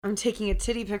I'm taking a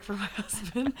titty pic for my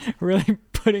husband. Really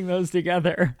putting those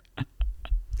together.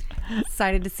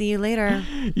 Excited to see you later.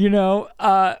 You know,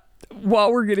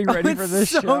 while we're getting ready for this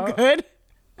so show. Good.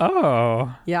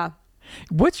 Oh. Yeah.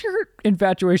 What's your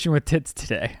infatuation with tits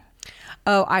today?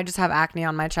 Oh, I just have acne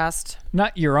on my chest.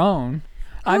 Not your own.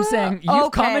 I'm saying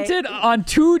you've commented on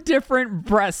 2 different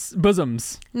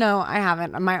bosoms. No, I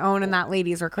haven't. My own and that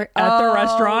lady's were at the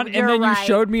restaurant, and then you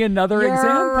showed me another example.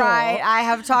 You're right. I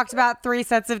have talked about 3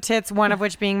 sets of tits, one of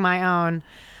which being my own.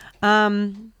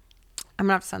 I'm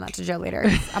gonna have to send that to Joe later.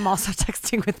 I'm also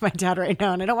texting with my dad right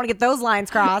now, and I don't want to get those lines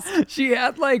crossed. She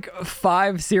had like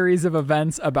 5 series of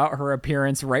events about her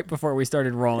appearance right before we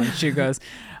started rolling. She goes,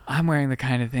 I'm wearing the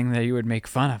kind of thing that you would make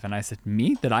fun of. And I said,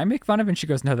 me? That I make fun of? And she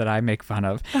goes, no, that I make fun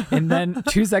of. And then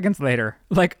 2 seconds later,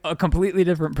 like a completely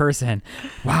different person.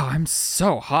 Wow, I'm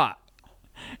so hot.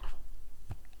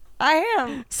 I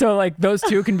am. So like those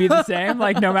 2 can be the same,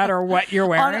 like no matter what you're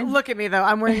wearing. Look at me though.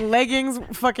 I'm wearing leggings,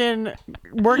 fucking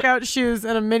workout shoes,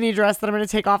 and a mini dress that I'm going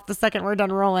to take off the second we're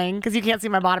done rolling because you can't see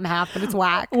my bottom half, but it's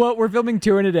whack. Well, we're filming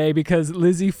 2 in a day because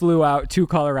Lizzie flew out to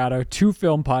Colorado to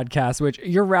film podcasts, which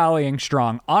you're rallying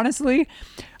strong. Honestly,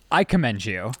 I commend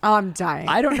you. Oh, I'm dying.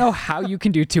 I don't know how you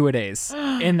can do 2 a days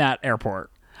in that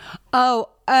airport. Oh,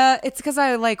 it's because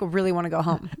I like really want to go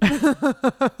home.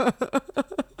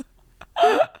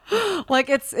 Like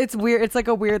it's weird. It's like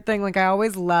a weird thing. Like I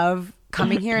always love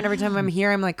coming here, and every time I'm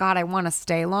here, I'm like, God, I want to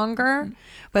stay longer.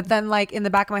 But then like in the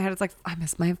back of my head, it's like, I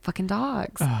miss my fucking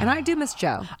dogs. And I do miss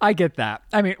Joe. I get that.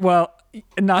 I mean, well,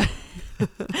 not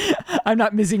I'm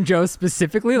not missing Joe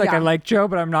specifically. Like I like Joe,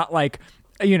 but I'm not like,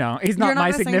 you know, he's not my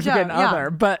significant other. Yeah.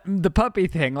 But the puppy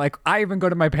thing, like I even go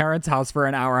to my parents' house for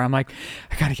an hour. I'm like,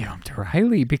 I gotta get home to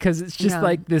Riley because it's just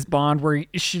like this bond where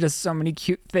she does so many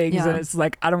cute things, and it's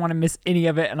like I don't want to miss any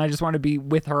of it, and I just want to be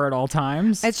with her at all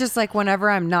times. It's just like whenever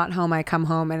I'm not home, I come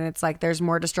home, and it's like there's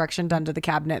more destruction done to the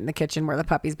cabinet in the kitchen where the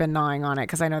puppy's been gnawing on it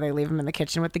because I know they leave him in the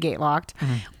kitchen with the gate locked,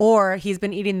 or he's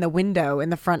been eating the window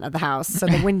in the front of the house, so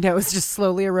the window is just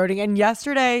slowly eroding. And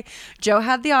yesterday, Joe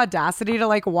had the audacity to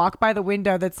like walk by the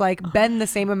window that's like been the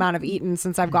same amount of eaten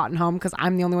since I've gotten home because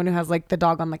I'm the only one who has like the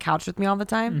dog on the couch with me all the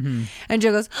time. And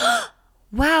Joe goes,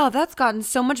 wow, that's gotten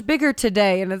so much bigger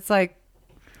today. And it's like,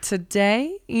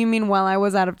 today? You mean while I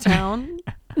was out of town?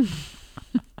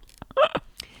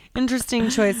 Interesting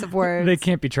choice of words. They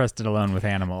can't be trusted alone with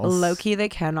animals. Low-key, they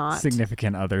cannot.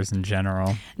 Significant others in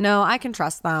general. No, I can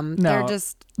trust them. No. They're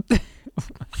just...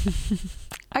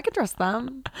 I can trust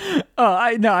them. Oh,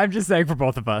 I'm just saying for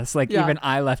both of us. Like even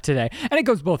I left today, and it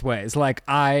goes both ways. Like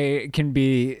I can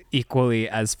be equally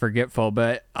as forgetful,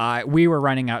 but we were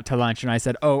running out to lunch, and I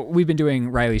said, "Oh, we've been doing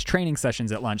Riley's training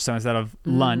sessions at lunch. So instead of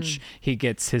lunch, he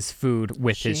gets his food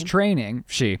with his training."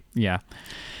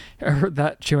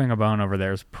 That chewing a bone over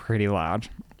there is pretty loud.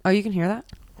 Oh, you can hear that?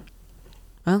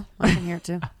 Oh, I can hear it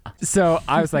too. So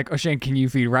I was like, oh, Shane, can you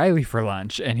feed Riley for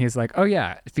lunch? And he's like, oh,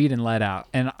 yeah, feed and let out.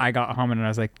 And I got home and I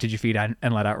was like, did you feed and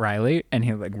let out Riley? And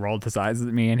he like rolled his eyes at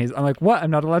me and I'm like, what? I'm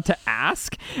not allowed to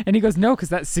ask? And he goes, no, because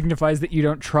that signifies that you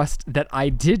don't trust that I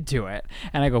did do it.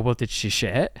 And I go, well, did she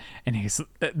shit? And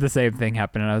the same thing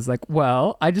happened. And I was like,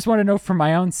 well, I just want to know for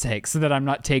my own sake so that I'm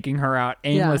not taking her out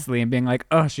aimlessly and being like,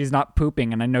 oh, she's not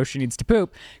pooping and I know she needs to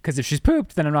poop. Because if she's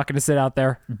pooped, then I'm not going to sit out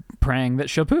there praying that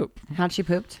she'll poop. How'd she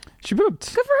pooped? She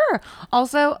pooped. Good for her.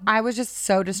 Also, I was just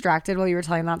so distracted while you were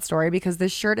telling that story because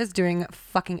this shirt is doing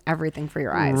fucking everything for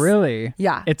your eyes. Really?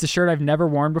 Yeah. It's a shirt I've never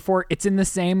worn before. It's in the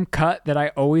same cut that I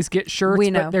always get shirts.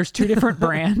 We know. But there's 2 different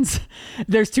brands.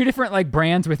 There's 2 different like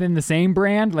brands within the same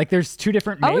brand. Like there's 2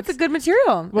 different makes. Oh, it's a good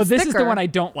material. Well, this is the one I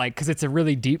don't like because it's a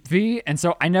really deep V. And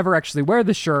so I never actually wear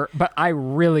the shirt, but I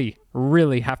really,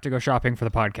 really have to go shopping for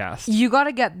the podcast. You got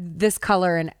to get this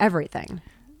color in everything.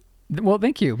 Well,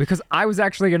 thank you, because I was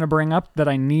actually going to bring up that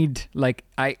I need, like,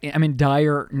 I'm in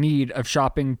dire need of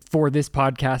shopping for this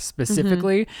podcast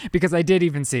specifically, because I did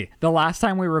even see the last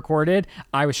time we recorded,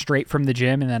 I was straight from the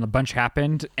gym and then a bunch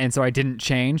happened. And so I didn't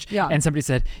change. Yeah. And somebody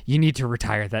said, you need to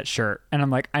retire that shirt. And I'm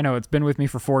like, I know, it's been with me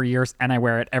for 4 years and I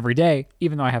wear it every day,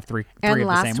 even though I have three of the same ones.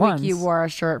 And last week you wore a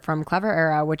shirt from Clever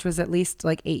Era, which was at least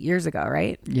like 8 years ago,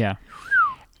 right? Yeah.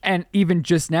 And even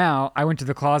just now, I went to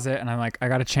the closet and I'm like, I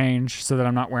got to change so that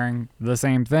I'm not wearing the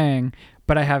same thing,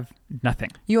 but I have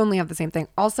nothing. You only have the same thing.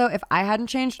 Also, if I hadn't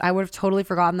changed, I would have totally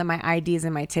forgotten that my ID is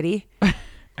in my titty.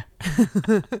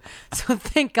 So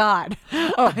thank God.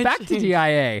 Oh, back to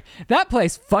DIA. That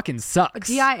place fucking sucks.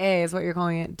 DIA is what you're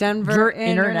calling it. Denver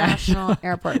International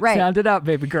Airport. Right. Sound it out,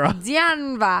 baby girl.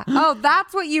 Denver. Oh,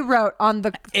 that's what you wrote on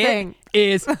the thing. It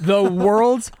is the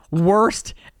world's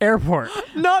worst airport.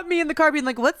 Not me in the car being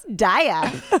like, what's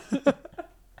DIA?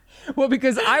 Well,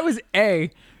 because I was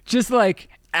just like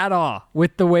at awe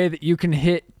with the way that you can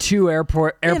hit 2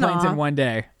 airplanes in one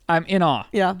day. I'm in awe.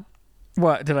 Yeah.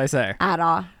 What did I say? At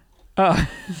awe. Oh.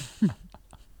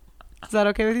 Is that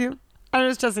okay with you? I'm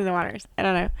just testing the waters. I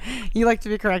don't know. You like to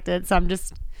be corrected, so I'm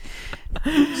just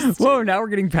Whoa, now we're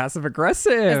getting passive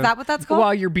aggressive. Is that what that's called?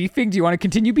 While you're beefing, do you want to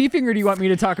continue beefing or do you want me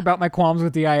to talk about my qualms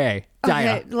with DIA?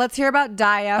 Okay, let's hear about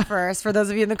Daya first. For those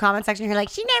of you in the comment section who are like,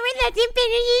 she never let him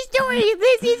finish his story.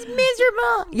 This is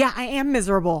miserable. Yeah, I am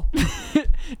miserable. Do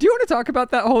you want to talk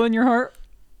about that hole in your heart?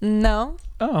 No.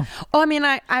 Oh. Oh,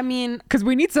 I mean, because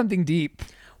we need something deep.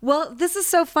 Well, this is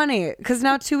so funny because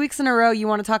now 2 weeks in a row you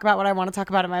want to talk about what I want to talk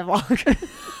about in my vlog.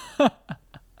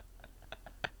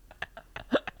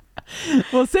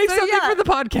 Well, save something for the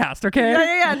podcast, okay?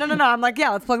 Yeah. No. I'm like,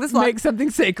 let's plug this vlog. Make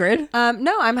something sacred.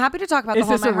 No, I'm happy to talk about the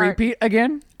hole in my heart. Is this a repeat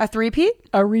again? A three-peat?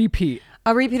 A repeat.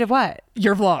 A repeat of what?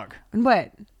 Your vlog.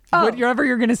 What? Oh. Whatever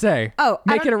you're going to say. Oh.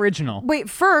 Make it original.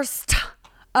 Wait, first...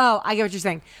 Oh, I get what you're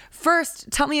saying. First,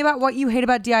 tell me about what you hate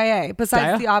about DIA,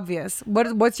 besides the obvious.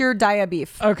 What's your DIA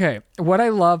beef? Okay, what I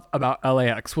love about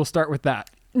LAX, we'll start with that.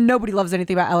 Nobody loves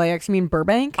anything about LAX. You mean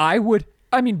Burbank?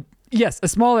 Yes, a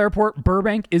small airport,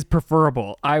 Burbank is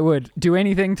preferable. I would do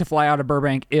anything to fly out of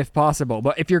Burbank if possible.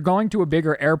 But if you're going to a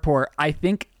bigger airport, I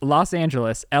think Los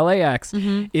Angeles, LAX,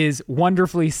 is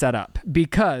wonderfully set up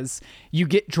because you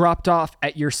get dropped off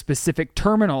at your specific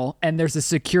terminal and there's a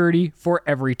security for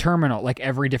every terminal, like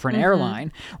every different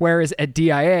airline. Whereas at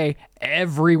DIA,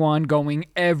 everyone going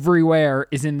everywhere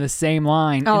is in the same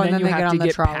line. Oh, and then you they have to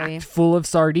get packed full of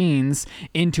sardines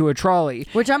into a trolley.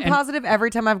 Which I'm positive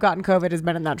every time I've gotten COVID has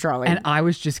been in that trolley. And I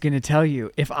was just going to tell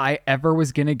you, if I ever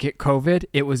was going to get COVID,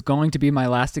 it was going to be my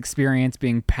last experience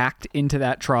being packed into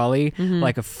that trolley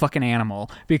like a fucking animal.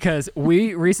 Because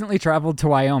we recently traveled to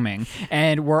Wyoming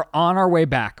and we're on our way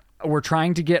back. We're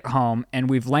trying to get home and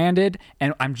we've landed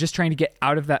and I'm just trying to get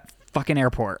out of that fucking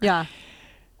airport. Yeah.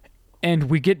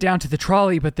 And we get down to the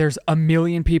trolley, but there's a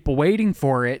million people waiting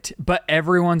for it, but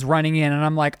everyone's running in. And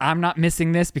I'm like, I'm not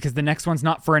missing this because the next one's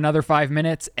not for another 5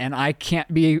 minutes and I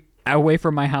can't be away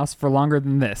from my house for longer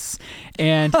than this.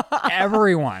 And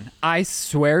everyone, I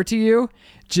swear to you,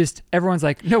 just everyone's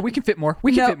like, no, we can fit more.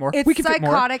 We can fit more. We can fit more.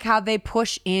 It's psychotic how they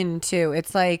push in too.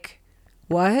 It's like,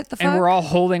 what the fuck? And we're all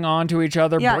holding on to each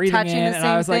other, breathing in. And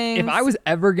I was like, if I was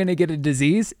ever going to get a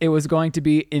disease, it was going to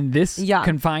be in this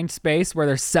confined space where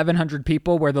there's 700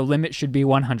 people where the limit should be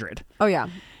 100. Oh, yeah.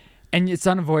 And it's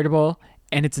unavoidable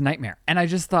and it's a nightmare. And I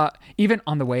just thought, even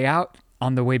on the way out,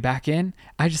 on the way back in,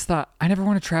 I just thought, I never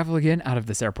want to travel again out of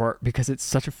this airport because it's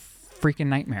such a freaking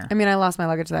nightmare. I mean, I lost my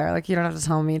luggage there. Like, you don't have to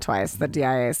tell me twice that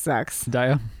DIA sucks.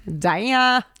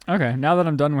 DIA? Okay, now that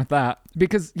I'm done with that.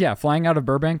 Because, flying out of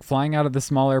Burbank, flying out of the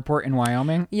small airport in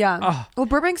Wyoming. Yeah. Oh. Well,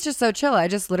 Burbank's just so chill.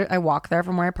 I walk there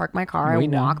from where I park my car. I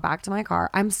walk back to my car.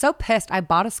 I'm so pissed. I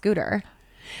bought a scooter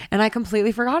and I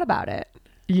completely forgot about it.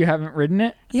 You haven't ridden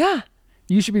it? Yeah.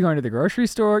 You should be going to the grocery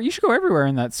store. You should go everywhere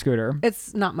in that scooter.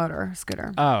 It's not motor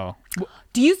scooter. Oh.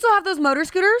 Do you still have those motor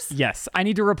scooters? Yes. I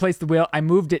need to replace the wheel. I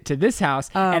moved it to this house.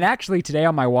 And actually today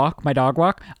on my dog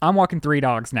walk, I'm walking 3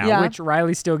 dogs now, which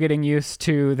Riley's still getting used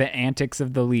to the antics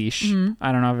of the leash.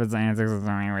 I don't know if it's antics or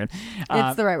something weird.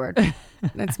 It's the right word.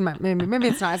 It's maybe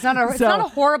it's not. It's not a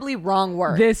horribly wrong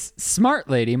word. This smart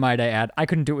lady, might I add, I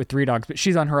couldn't do it with 3 dogs, but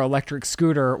she's on her electric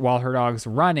scooter while her dog's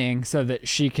running so that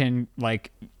she can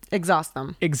exhaust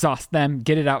them,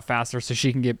 get it out faster so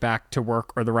she can get back to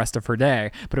work or the rest of her day.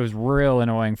 But it was real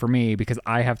annoying for me because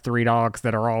I have 3 dogs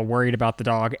that are all worried about the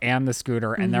dog and the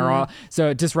scooter and they're all,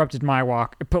 so it disrupted my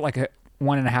walk. It put like a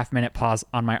 1.5 minute pause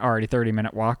on my already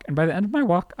 30-minute walk. And by the end of my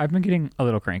walk, I've been getting a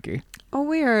little cranky. Oh,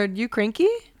 weird. You cranky?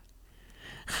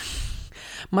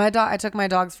 I took my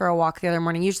dogs for a walk the other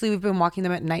morning. Usually we've been walking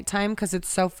them at nighttime because it's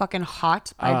so fucking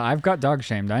hot. I've got dog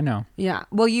shamed. I know. Yeah.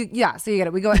 Well, so you get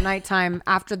it. We go at nighttime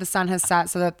after the sun has set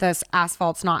so that this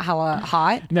asphalt's not hella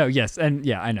hot. No, yes. And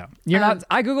I know. You're not.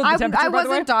 I Googled the temperature, by the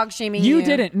way. I wasn't dog shaming you. You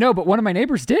didn't. No, but one of my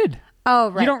neighbors did.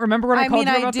 Oh, right. You don't remember when I called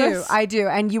you about this? I do.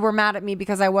 And you were mad at me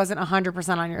because I wasn't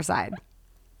 100% on your side.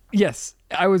 Yes.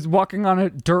 I was walking on a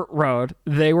dirt road.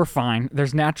 They were fine.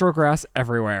 There's natural grass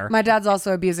everywhere. My dad's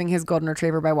also abusing his golden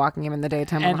retriever by walking him in the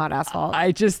daytime on hot asphalt.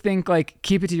 I just think,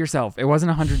 keep it to yourself. It wasn't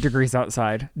 100 degrees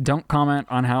outside. Don't comment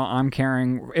on how I'm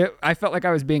carrying. I felt like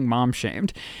I was being mom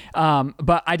shamed.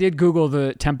 But I did Google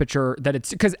the temperature that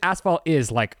it's, because asphalt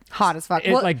is hot as fuck.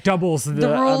 It doubles the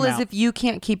rule amount. is if you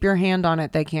can't keep your hand on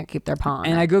it, they can't keep their paw on it.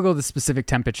 And I Googled the specific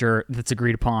temperature that's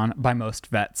agreed upon by most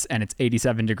vets, and it's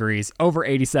 87 degrees. Over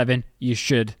 87, you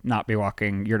should not be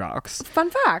walking your dogs. Fun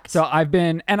fact. So I've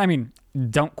been, and I mean,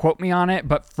 don't quote me on it,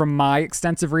 but from my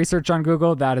extensive research on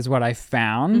Google, that is what I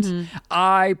found.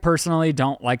 I personally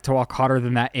don't like to walk hotter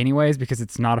than that anyways, because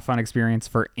it's not a fun experience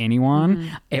for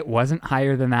anyone. It wasn't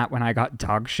higher than that when I got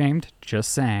dog shamed,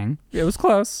 just saying. It was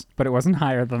close, but it wasn't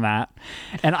higher than that.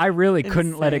 And I really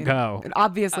couldn't let it go. And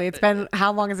obviously, it's been,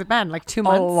 how long has it been? Like 2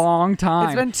 months? A long time.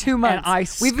 It's been 2 months. And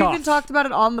we've even talked about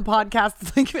it on the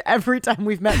podcast like every time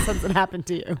we've met since it happened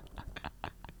to you.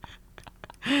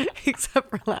 Except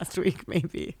for last week,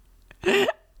 maybe.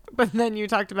 But then you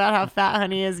talked about how fat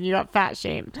Honey is and you got fat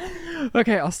shamed.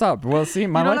 Okay, I'll stop. Well, see,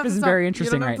 my life isn't very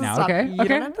interesting right now, okay?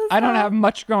 Okay? I don't have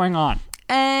much going on.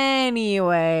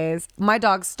 Anyways, my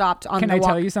dog stopped on the walk. Can I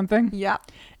tell you something?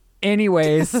 Yep.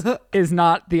 Anyways is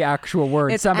not the actual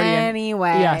word. It's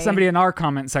anyway. Somebody in our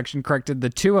comment section corrected the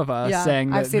two of us, saying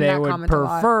that they would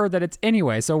prefer that it's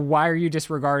anyway. So why are you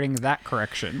disregarding that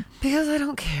correction? Because I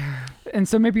don't care. And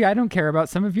so maybe I don't care about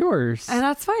some of yours. And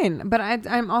that's fine. But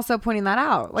I'm also pointing that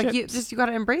out. Like, you got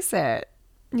to embrace it.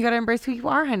 You got to embrace who you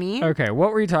are, honey. Okay,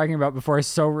 what were you talking about before I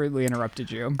so rudely interrupted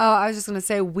you? Oh, I was just going to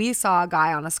say, we saw a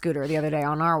guy on a scooter the other day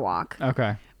on our walk.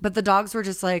 Okay. But the dogs were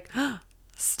just like...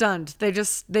 stunned.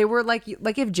 They were like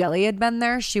if Jelly had been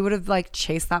there, she would have like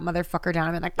chased that motherfucker down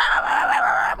and been like,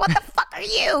 what the fuck are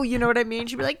you? You know what I mean?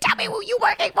 She'd be like, tell me who you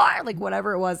working for? Like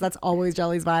whatever it was, that's always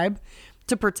Jelly's vibe,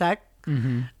 to protect.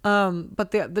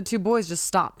 But the two boys just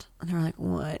stopped and they were like,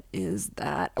 what is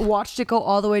that? Watched it go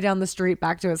all the way down the street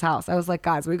back to his house. I was like,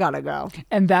 guys, we gotta go.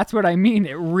 And that's what I mean.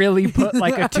 It really put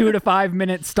like a 2 to 5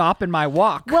 minute stop in my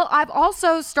walk. Well, I've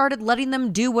also started letting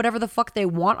them do whatever the fuck they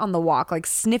want on the walk, like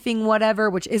sniffing whatever,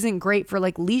 which isn't great for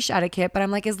like leash etiquette, but I'm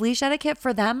like, is leash etiquette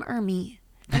for them or me?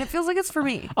 And it feels like it's for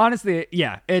me. Honestly,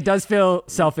 yeah, it does feel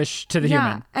selfish to the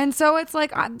human. And so it's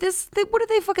like, what do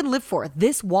they fucking live for?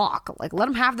 This walk. Like, let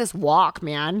them have this walk,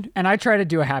 man. And I try to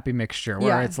do a happy mixture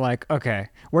where it's like, okay,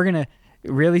 we're going to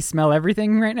really smell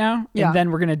everything right now. And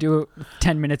then we're going to do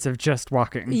 10 minutes of just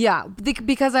walking. Yeah,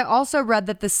 because I also read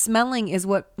that the smelling is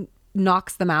what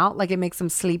knocks them out. Like, it makes them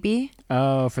sleepy.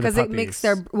 Oh, for the puppies. Because it makes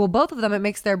both of them, it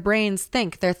makes their brains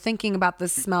think. They're thinking about the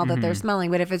smell that they're smelling.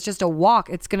 But if it's just a walk,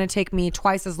 it's going to take me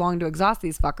twice as long to exhaust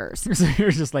these fuckers. So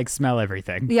you're just like, smell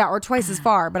everything. Yeah, or twice as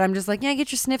far. But I'm just like, yeah,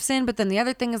 get your sniffs in. But then the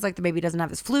other thing is like, the baby doesn't have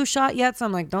his flu shot yet. So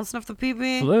I'm like, don't sniff the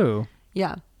pee-pee. Flu?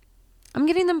 Yeah. I'm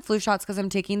getting them flu shots because I'm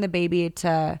taking the baby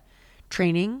to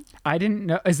training. I didn't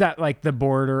know. Is that like the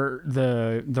border,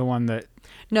 the one that...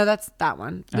 No, that's that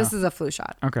one. This is a flu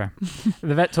shot. Okay.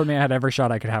 The vet told me I had every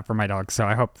shot I could have for my dog, so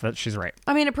I hope that she's right.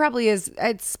 I mean, it probably is.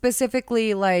 It's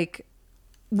specifically like,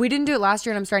 we didn't do it last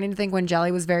year, and I'm starting to think when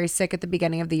Jelly was very sick at the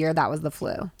beginning of the year, that was the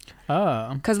flu.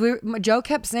 Oh. Because Joe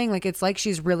kept saying like it's like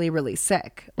she's really, really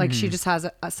sick. Like she just has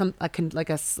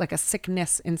a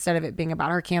sickness instead of it being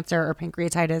about her cancer or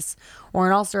pancreatitis or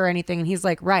an ulcer or anything. And he's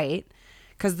like, right,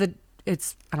 because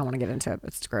I don't want to get into it.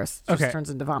 It's gross. It just turns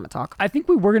into vomit talk. I think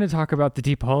we were going to talk about the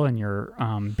deep hole in your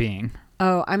being.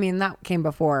 Oh, I mean, that came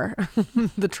before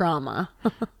the trauma.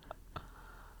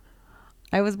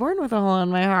 I was born with a hole in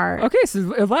my heart. Okay,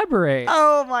 so elaborate.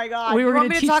 Oh my God. We were want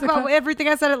me to talk about everything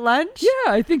I said at lunch?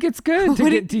 Yeah, I think it's good to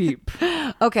get deep.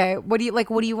 Okay. What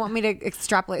do you want me to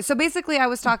extrapolate? So basically I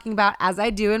was talking about, as I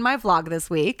do in my vlog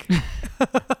this week.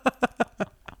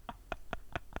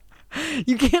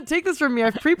 You can't take this from me.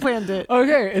 I've pre-planned it.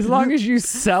 Okay, as long as you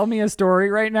sell me a story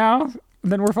right now,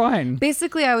 then we're fine.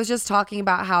 Basically, I was just talking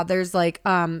about how there's like,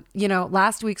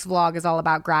 last week's vlog is all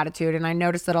about gratitude. And I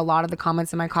noticed that a lot of the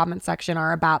comments in my comment section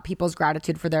are about people's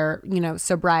gratitude for their,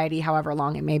 sobriety, however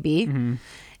long it may be. Mm-hmm.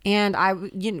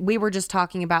 And we were just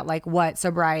talking about like what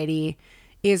sobriety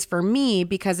is for me,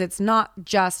 because it's not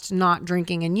just not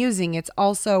drinking and using. It's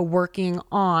also working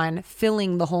on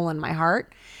filling the hole in my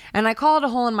heart. And I call it a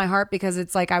hole in my heart because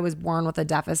it's like I was born with a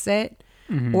deficit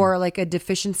or like a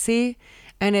deficiency.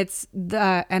 And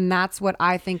and that's what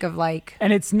I think of like.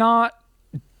 And it's not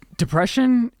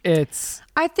depression.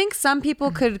 I think some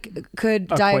people could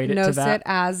diagnose it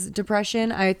as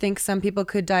depression. I think some people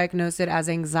could diagnose it as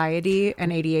anxiety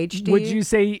and ADHD. Would you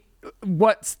say,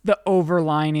 what's the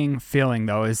overlining feeling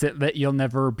though? Is it that you'll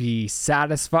never be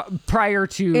satisfied prior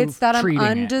to it's that treating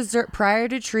it? Prior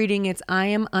to treating it, I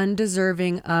am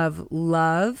undeserving of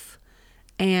love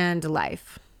and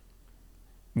life.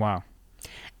 Wow.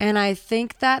 And I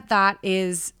think that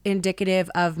is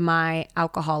indicative of my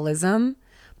alcoholism.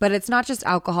 But it's not just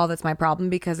alcohol that's my problem,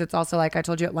 because it's also like I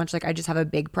told you at lunch, like I just have a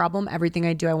big problem. Everything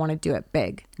I do, I want to do it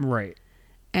big. Right.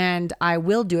 And I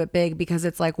will do it big because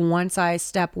it's like once I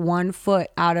step 1 foot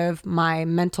out of my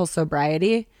mental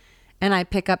sobriety and I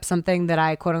pick up something that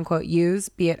I quote unquote use,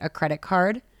 be it a credit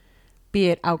card, be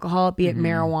it alcohol, be it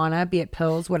marijuana, be it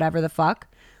pills, whatever the fuck,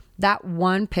 that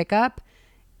one pickup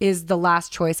is the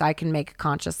last choice I can make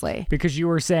consciously. Because you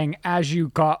were saying as you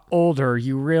got older,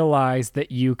 you realized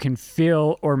that you can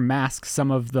fill or mask some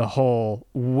of the hole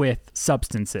with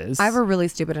substances. I have a really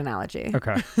stupid analogy.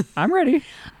 Okay. I'm ready.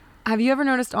 Have you ever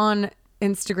noticed on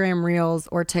Instagram Reels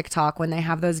or TikTok when they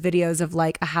have those videos of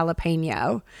like a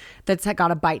jalapeno that's got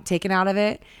a bite taken out of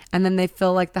it, and then they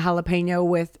fill like the jalapeno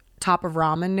with top of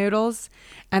ramen noodles,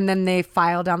 and then they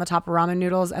file down the top of ramen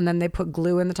noodles, and then they put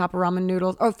glue in the top of ramen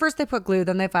noodles. Or first they put glue,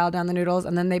 then they file down the noodles,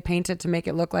 and then they paint it to make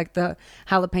it look like the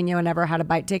jalapeno never had a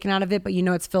bite taken out of it, but you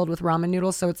know it's filled with ramen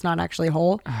noodles, so it's not actually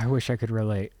whole. I wish I could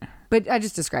relate. But I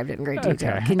just described it in great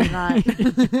detail. Okay. Can you not?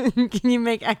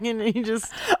 Can you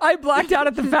just... I blacked out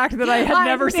at the fact that I had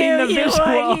never seen the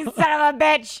visual. You son of a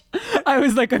bitch. I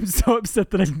was like, I'm so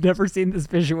upset that I've never seen this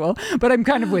visual, but I'm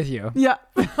kind of with you. Yeah.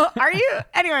 Are you?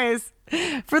 Anyways,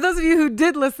 for those of you who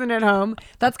did listen at home,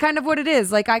 that's kind of what it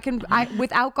is. Like I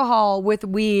with alcohol, with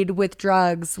weed, with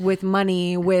drugs, with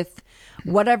money, with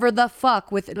whatever the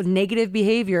fuck, with negative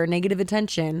behavior, negative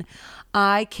attention,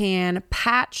 I can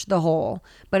patch the hole,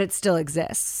 but it still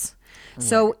exists. Right.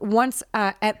 So once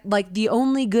the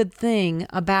only good thing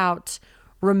about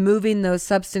removing those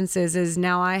substances is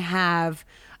now I have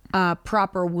a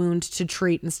proper wound to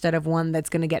treat instead of one that's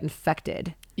going to get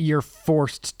infected. You're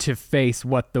forced to face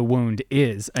what the wound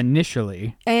is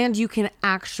initially. And you can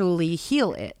actually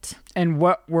heal it. And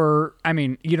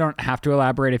you don't have to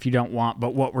elaborate if you don't want,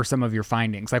 but what were some of your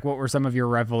findings? Like, what were some of your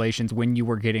revelations when you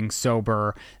were getting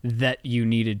sober that you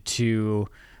needed to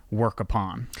work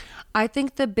upon? I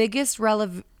think the biggest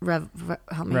revelation.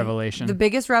 The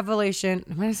biggest revelation.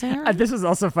 Am I saying it right? This was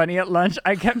also funny at lunch.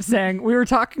 I kept saying, we were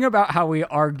talking about how we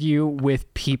argue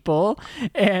with people,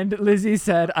 and Lizzie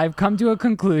said, I've come to a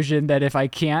conclusion that if I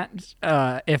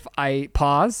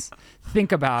pause,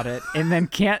 think about it, and then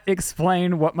can't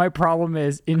explain what my problem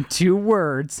is in 2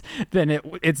 words, then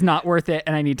it's not worth it,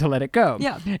 and I need to let it go.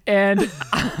 Yeah. And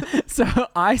so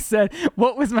I said,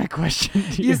 what was my question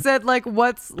to you? You said,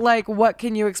 what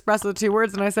can you express with 2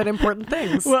 words? And I said, important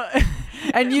things. Well,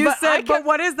 and you said, but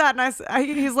what is that? And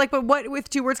he's like, but what with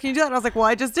 2 words can you do that? And I was like, well,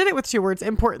 I just did it with 2 words,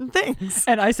 important things.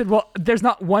 And I said, well, there's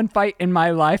not one fight in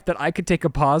my life that I could take a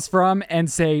pause from and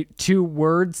say 2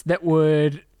 words that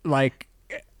would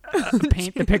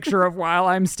paint the picture of while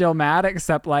I'm still mad,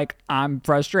 except I'm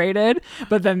frustrated,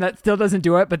 but then that still doesn't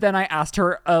do it. But then I asked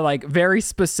her a very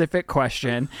specific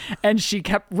question, and she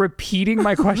kept repeating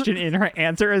my question in her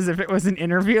answer as if it was an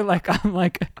interview. I'm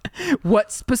like,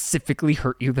 what specifically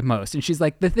hurt you the most? And she's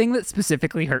like, the thing that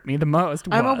specifically hurt me the most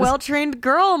was... I'm a well-trained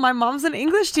girl. My mom's an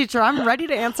English teacher. I'm ready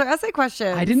to answer essay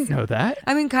questions. I didn't know that.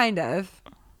 I mean, kind of.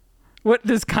 What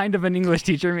does kind of an English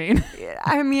teacher mean?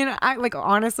 I mean,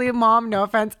 honestly, Mom, no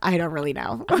offense, I don't really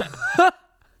know.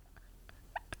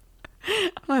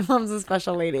 My mom's a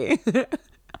special lady.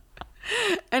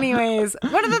 Anyways,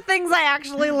 one of the things I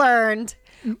actually learned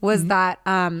was that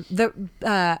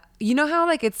you know how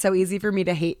it's so easy for me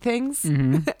to hate things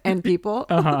and people?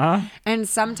 Uh-huh. And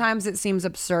sometimes it seems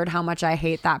absurd how much I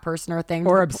hate that person or thing.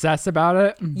 Or obsess about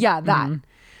it? Yeah, that. Mm-hmm.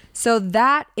 So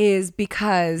that is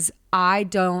because I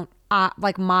don't...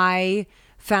 my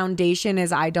foundation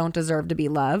is I don't deserve to be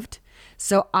loved.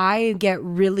 So I get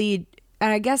really,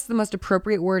 and I guess the most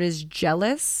appropriate word is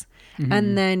jealous,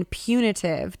 and then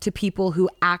punitive to people who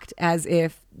act as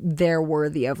if they're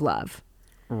worthy of love.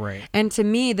 Right. And to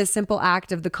me, the simple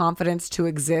act of the confidence to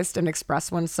exist and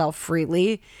express oneself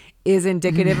freely is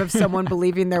indicative of someone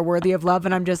believing they're worthy of love.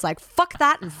 And I'm just like, fuck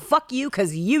that and fuck you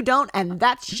because you don't, and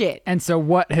that's shit. And so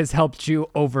what has helped you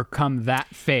overcome that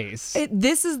phase?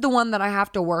 This is the one that I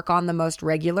have to work on the most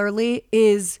regularly,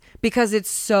 is because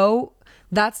it's so...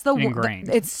 That's the ingrained.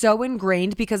 It's so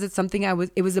ingrained because it's something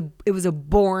it was a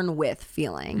born with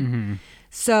feeling.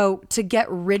 So to get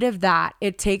rid of that,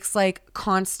 it takes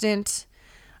constant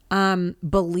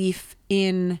belief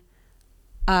in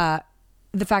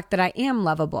the fact that I am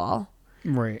lovable.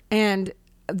 Right. And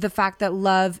the fact that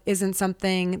love isn't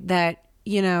something that,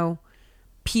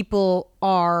 people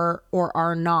are or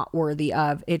are not worthy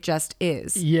of. It just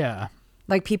is. Yeah.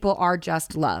 People are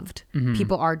just loved.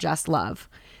 People are just love.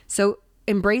 So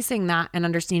embracing that and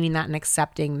understanding that and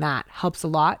accepting that helps a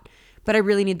lot. But I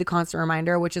really need the constant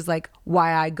reminder, which is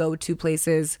why I go to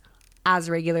places as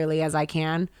regularly as I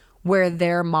can, where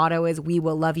their motto is, we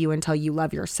will love you until you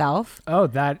love yourself. Oh,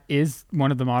 that is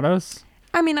one of the mottos?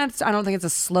 I mean, I don't think it's a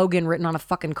slogan written on a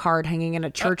fucking card hanging in a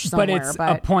church somewhere. But it's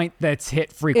a point that's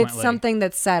hit frequently. It's something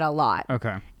that's said a lot.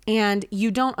 Okay. And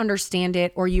you don't understand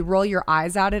it, or you roll your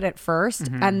eyes at it at first.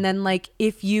 And then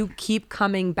if you keep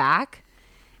coming back,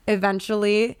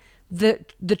 eventually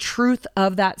the truth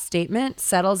of that statement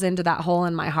settles into that hole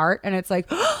in my heart, and it's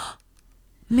like,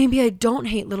 maybe I don't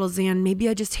hate little Xan. Maybe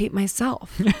I just hate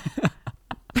myself.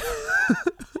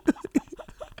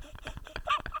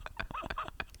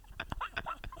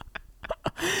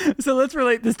 So let's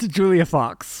relate this to Julia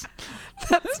Fox.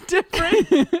 That's different.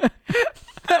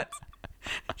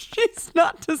 She's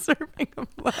not deserving of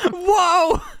love.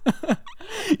 Whoa!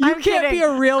 You can't be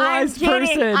a realized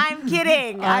person. I'm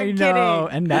kidding. I know,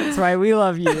 and that's why we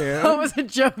love you. That was a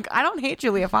joke. I don't hate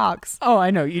Julia Fox. Oh,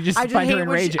 I know. You just I just find her hate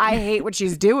enraging. I hate what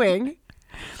she's doing.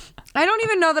 I don't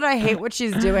even know that I hate what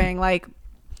she's doing. Like,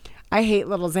 I hate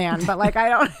little Xan, but like, I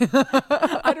don't.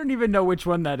 I don't even know which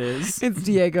one that is. It's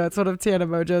Diego. It's one of Tana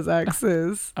Mojo's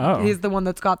exes. Oh. He's the one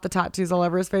that's got the tattoos all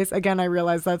over his face. Again, I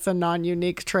realize that's a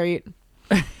non-unique trait.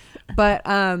 But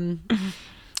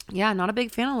yeah, not a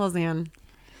big fan of Lil Xan.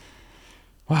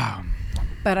 Wow.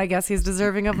 But I guess he's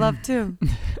deserving of love too.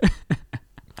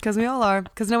 Because we all are.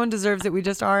 Because no one deserves it. We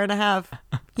just are and a have.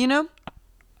 You know?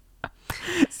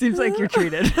 Seems like you're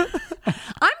treated.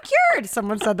 I'm cured.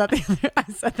 Someone said that I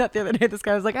said that the other day. This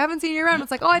guy was like, I haven't seen you around.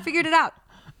 It's like, oh, I figured it out.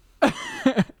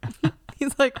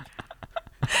 He's like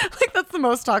that's the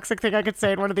most toxic thing I could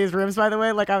say in one of these rooms, by the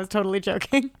way. Like, I was totally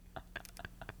joking.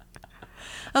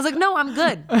 I was like, no, I'm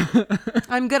good.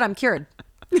 I'm good. I'm cured.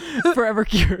 Forever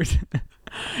cured.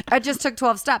 I just took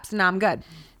 12 steps and now I'm good.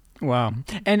 Wow.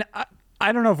 And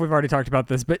I don't know if we've already talked about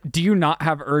this, but do you not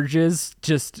have urges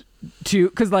just to,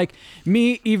 because like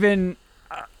me, even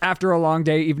after a long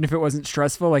day, even if it wasn't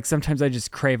stressful, like sometimes I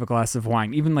just crave a glass of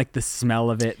wine, even like the smell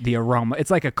of it, the aroma.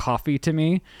 It's like a coffee to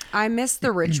me. I miss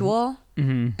the ritual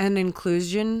and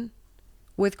inclusion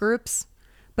with groups,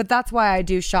 but that's why I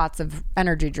do shots of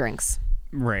energy drinks.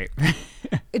 Right.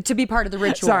 To be part of the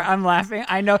ritual. Sorry, I'm laughing.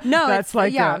 I know. No, that's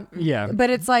like yeah. Yeah. But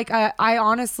it's like I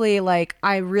honestly, like,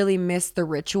 I really miss the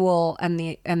ritual and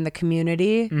the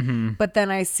community. But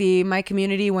then I see my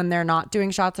community when they're not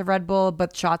doing shots of Red Bull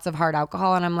but shots of hard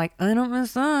alcohol, and I'm like, I don't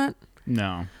miss that.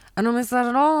 No. I don't miss that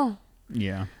at all.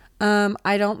 Yeah.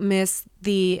 I don't miss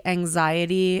the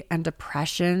anxiety and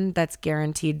depression that's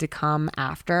guaranteed to come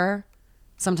after,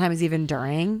 sometimes even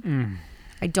during.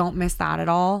 I don't miss that at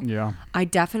all. Yeah. I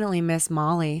definitely miss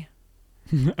Molly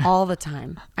all the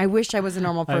time. I wish I was a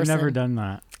normal person. I've never done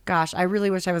that. Gosh, I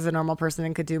really wish I was a normal person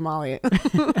and could do Molly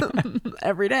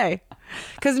every day.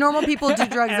 Because normal people do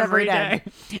drugs every day.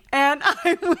 And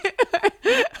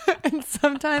and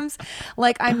sometimes,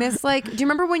 like, I miss, like, do you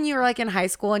remember when you were like in high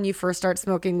school and you first start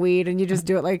smoking weed and you just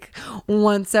do it like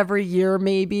once every year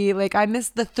maybe? Like, I miss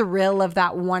the thrill of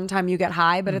that one time you get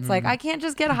high, but it's like, I can't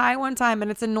just get high one time, and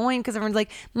it's annoying because everyone's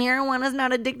like, marijuana's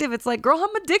not addictive. It's like, girl,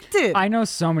 I'm addicted. I know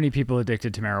so many people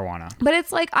addicted to marijuana. But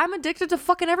it's like, I'm addicted to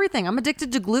fucking everything. I'm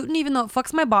addicted to gluten, even though it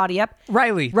fucks my body up.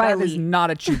 Riley. That is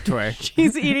not a cheap toy.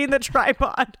 She's eating the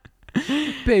tripod.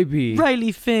 Baby.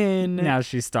 Riley Finn. Now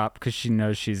she stopped because she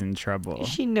knows she's in trouble.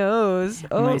 She knows.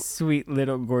 Oh, My sweet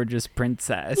little gorgeous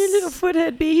princess. your little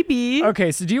foothead baby.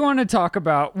 Okay, so do you want to talk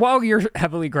about, while you're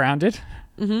heavily grounded,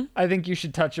 I think you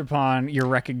should touch upon your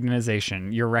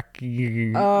recognition.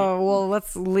 Oh, well,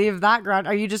 let's leave that ground.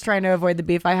 Are you just trying to avoid the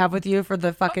beef I have with you for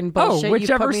the fucking bullshit you put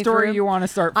whichever me story through? you want to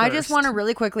start first. I just want to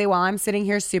really quickly, while I'm sitting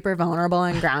here super vulnerable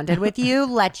and grounded with you,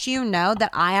 let you know that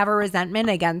I have a resentment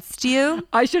against you.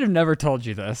 I should have never told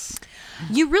you this.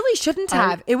 You really shouldn't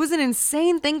have. It was an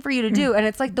insane thing for you to do. And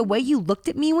it's like the way you looked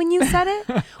at me when you said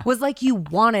it was like you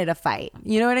wanted a fight.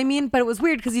 You know what I mean? But it was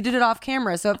weird because you did it off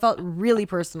camera. So it felt really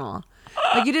personal.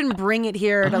 Like, you didn't bring it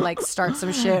here to like start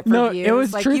some shit for views. It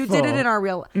was like truthful. You did it in our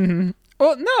real.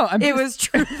 Well, no, It was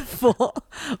truthful.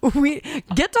 We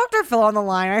get Dr. Phil on the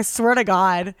line. I swear to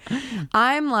God.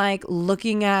 I'm like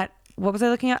looking at, what was I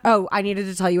looking at? Oh, I needed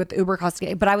to tell you what the Uber cost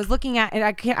today. But I was looking at,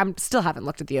 and I'm still haven't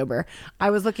looked at the Uber.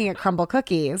 I was looking at crumble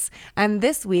cookies. And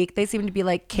this week they seem to be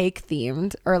like cake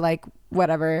themed or like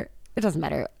whatever. It doesn't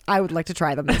matter. I would like to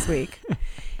try them this week.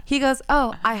 He goes,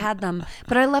 oh, I had them,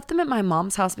 but I left them at my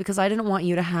mom's house because I didn't want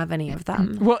you to have any of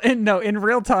them. Well, in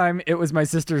real time, it was my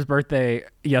sister's birthday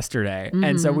yesterday.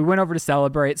 And so we went over to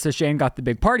celebrate. So Shane got the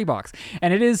big party box,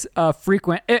 and it is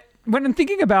frequent. When I'm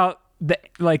thinking about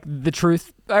the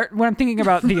truth, or when I'm thinking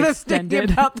about the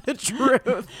extended, about the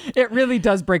truth, it really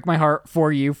does break my heart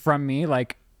for you from me,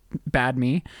 like bad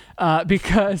me,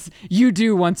 because you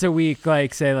do once a week,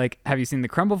 like, say, like, have you seen the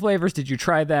crumble flavors? Did you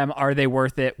try them? Are they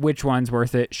worth it? Which one's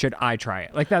worth it? Should I try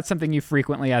it? Like, that's something you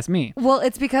frequently ask me. Well,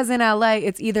 it's because in LA,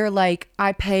 it's either like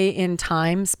I pay in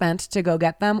time spent to go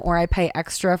get them, or I pay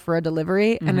extra for a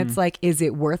delivery. And it's like, is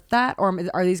it worth that? Or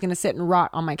are these going to sit and rot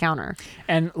on my counter?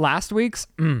 And last week's,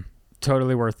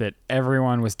 totally worth it.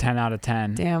 Everyone was 10 out of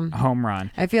 10. Damn. Home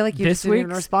run. I feel like you just didn't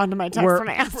even respond to my text when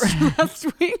I asked you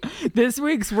last week. This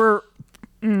week's were...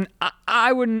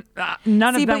 I wouldn't.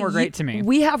 None of them were great to me.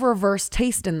 We have reverse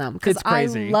taste in them because I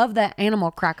love that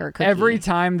animal cracker cookie. Every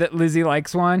time that Lizzie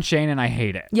likes one, Shane and I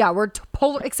hate it. Yeah, we're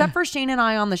polar, except for Shane and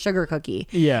I on the sugar cookie.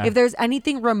 Yeah. If there's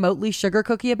anything remotely sugar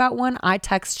cookie about one, I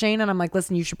text Shane and I'm like,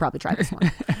 listen, you should probably try this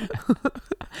one.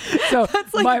 So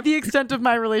that's like the extent of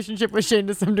my relationship with Shane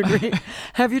to some degree.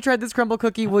 Have you tried this crumble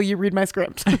cookie? Will you read my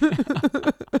script?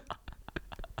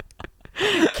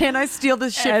 Can I steal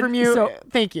this shit from you? So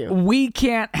thank you. We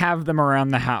can't have them around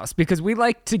the house because we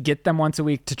like to get them once a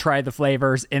week to try the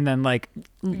flavors and then like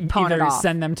either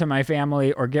send them to my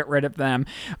family or get rid of them.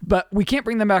 But we can't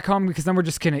bring them back home because then we're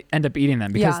just going to end up eating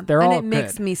them because they're all good. And it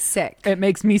makes me sick. It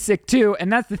makes me sick too.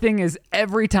 And that's the thing is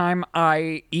every time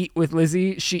I eat with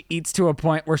Lizzie, she eats to a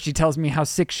point where she tells me how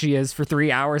sick she is for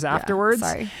 3 hours afterwards.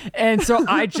 Sorry. And so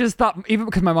I just thought, even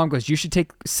because my mom goes, you should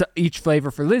take each flavor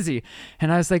for Lizzie.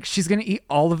 And I was like, she's going to eat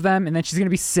all of them and then she's going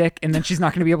to be sick and then she's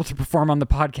not going to be able to perform on the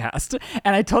podcast.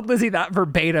 And I told Lizzie that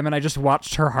verbatim and I just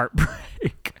watched her heart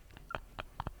break.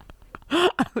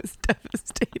 I was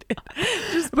devastated.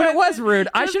 But it was rude.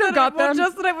 I should have got them.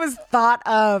 Just that I was thought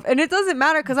of. And it doesn't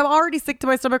matter because I'm already sick to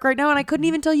my stomach right now and I couldn't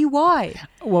even tell you why.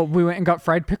 Well, we went and got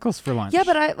fried pickles for lunch. Yeah,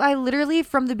 but I literally,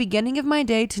 from the beginning of my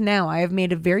day to now, I have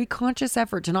made a very conscious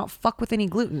effort to not fuck with any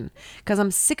gluten because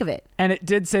I'm sick of it. And it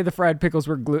did say the fried pickles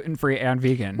were gluten-free and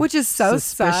vegan. Which is so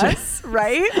sus,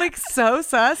 right? Like so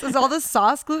sus. Is all the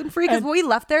sauce gluten-free? Because when we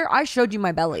left there, I showed you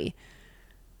my belly.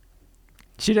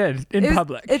 She did in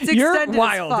public. It's You're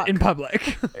wild in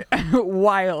public.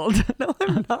 Wild. No,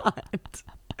 I'm not.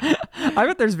 I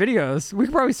bet there's videos. We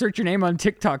could probably search your name on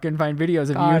TikTok and find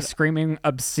videos of you screaming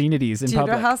obscenities in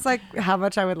public. Do you know how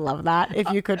much I would love that if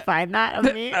you could find that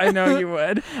of me? I know you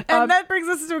would. And that brings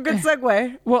us to a good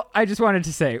segue. Well, I just wanted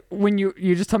to say, when you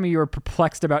just told me you were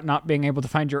perplexed about not being able to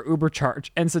find your Uber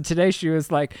charge. And so today she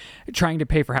was like trying to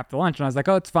pay for half the lunch. And I was like,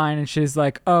 oh, it's fine. And she's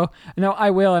like, oh, no, I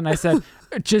will. And I said,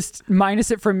 just minus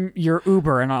it from your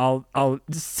Uber and I'll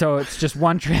so it's just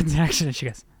one transaction. And she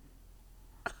goes,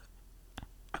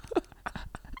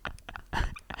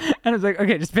 and I was like,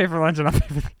 okay, just pay for lunch and I'll pay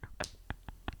for the...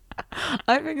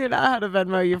 I figured out how to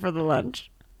Venmo you for the lunch.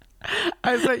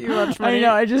 I sent you lunch money. I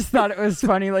know, I just thought it was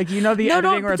funny. Like, you know, the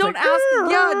editing where it's don't like...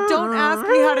 don't ask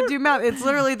me how to do math. It's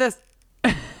literally this.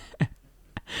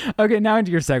 Okay, now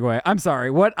into your segue. I'm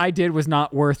sorry. What I did was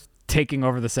not worth taking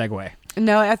over the segue.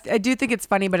 No, I do think it's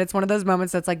funny, but it's one of those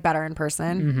moments that's like better in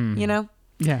person, you know?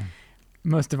 Yeah.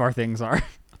 Most of our things are.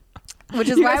 Which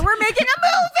is why we're making a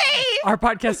movie. Our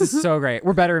podcast is so great.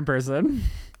 We're better in person.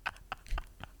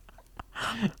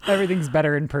 Everything's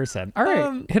better in person. All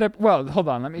right. Hit up. Well, hold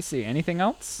on. Let me see. Anything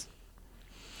else?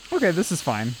 Okay, this is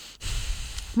fine.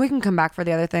 We can come back for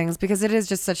the other things because it is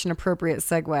just such an appropriate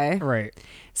segue. Right.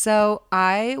 So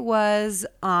I was,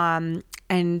 and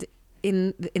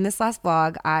in this last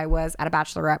vlog, I was at a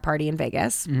bachelorette party in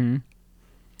Vegas. Mm-hmm.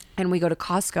 And we go to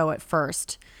Costco at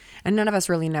first. And none of us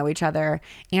really know each other.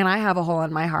 And I have a hole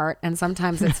in my heart. And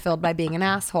sometimes it's filled by being an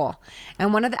asshole.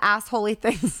 And one of the assholey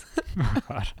things,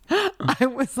 I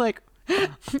was like,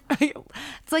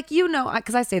 it's like, you know,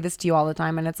 because I say this to you all the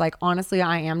time. And it's like, honestly,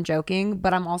 I am joking,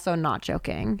 but I'm also not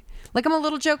joking. Like, I'm a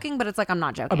little joking, but it's like, I'm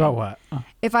not joking. About what?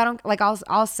 If I don't, like,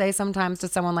 I'll say sometimes to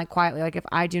someone, like, quietly, like, if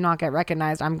I do not get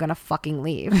recognized, I'm going to fucking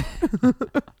leave.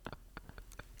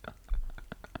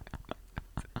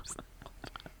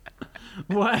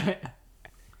 What?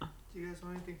 Do you guys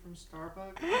want anything from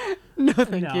Starbucks? No,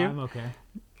 thank you. I'm okay.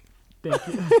 Thank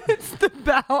you. It's the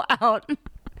bow out.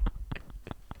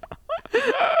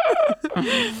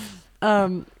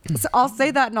 So I'll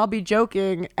say that and I'll be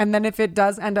joking, and then if it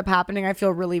does end up happening, I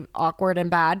feel really awkward and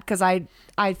bad because I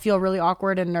feel really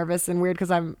awkward and nervous and weird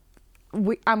because I'm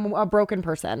a broken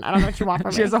person. I don't know what you want from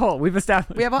me. She has a hole. We've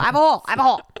established. I have a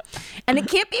hole, and it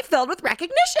can't be filled with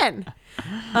recognition.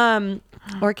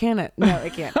 Or can it? No,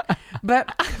 it can't.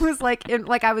 But I was like,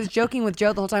 I was joking with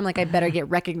Joe the whole time, like, I better get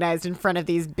recognized in front of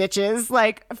these bitches,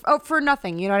 like, for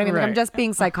nothing. You know what I mean? Like, I'm just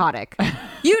being psychotic.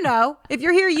 You know, if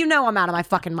you're here, you know I'm out of my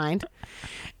fucking mind.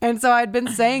 And so I'd been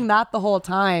saying that the whole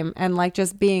time and like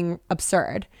just being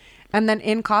absurd. And then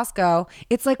in Costco,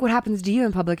 it's like what happens to you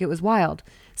in public. It was wild.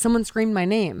 Someone screamed my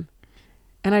name.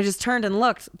 And I just turned and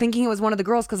looked, thinking it was one of the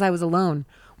girls because I was alone.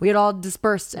 We had all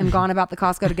dispersed and gone about the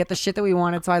Costco to get the shit that we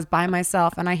wanted. So I was by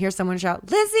myself and I hear someone shout,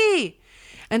 Lizzie.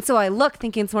 And so I look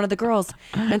thinking it's one of the girls.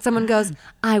 And someone goes,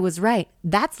 I was right.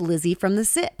 That's Lizzie from the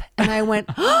SIP. And I went,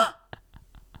 oh.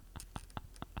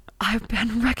 I've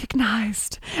been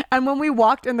recognized. And when we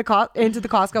walked into the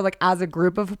Costco, like as a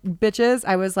group of bitches,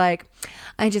 I was like,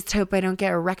 I just hope I don't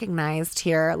get recognized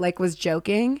here. Like was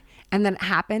joking. And then it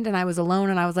happened and I was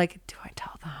alone and I was like, do I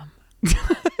tell them?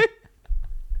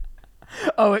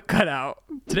 Oh, it cut out.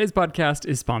 Today's podcast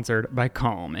is sponsored by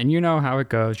Calm, and you know how it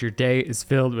goes. Your day is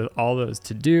filled with all those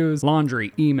to-dos,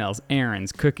 laundry, emails,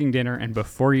 errands, cooking dinner, and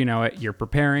before you know it, you're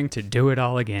preparing to do it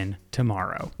all again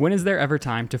tomorrow. When is there ever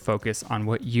time to focus on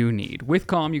what you need? With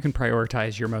Calm, you can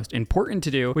prioritize your most important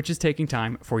to-do, which is taking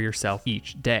time for yourself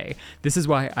each day. This is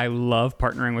why I love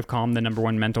partnering with Calm, the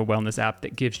 #1 mental wellness app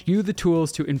that gives you the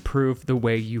tools to improve the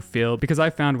way you feel, because I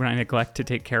found when I neglect to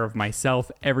take care of myself,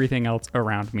 everything else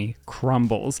around me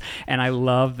crumbles. And I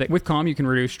love that with Calm, you can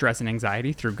reduce stress and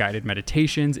anxiety through guided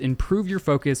meditations, improve your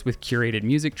focus with curated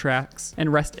music tracks,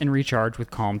 and rest and recharge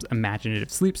with Calm's imaginative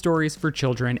sleep stories for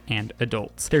children and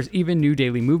adults. There's even new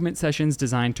daily movement sessions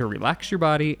designed to relax your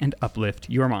body and uplift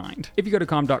your mind. If you go to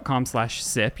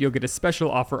calm.com/sip, you'll get a special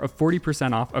offer of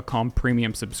 40% off a Calm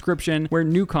premium subscription where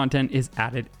new content is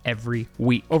added every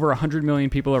week. Over 100 million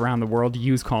people around the world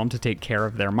use Calm to take care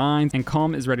of their minds, and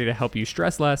Calm is ready to help you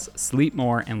stress less, sleep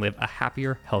more, and live a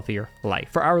happier, healthier life.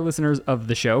 For our listeners of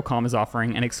the show, Calm is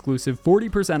offering an exclusive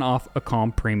 40% off a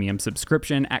Calm premium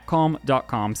subscription at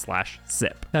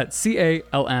calm.com/sip. That's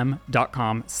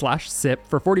calm.com/sip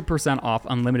for 40% off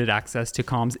unlimited access to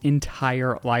Calm's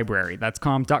entire library. That's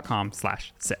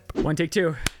calm.com/sip. One, take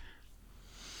two.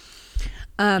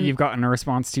 You've gotten a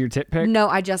response to your tip pick? No,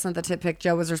 I just sent the tip pic.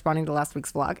 Joe was responding to last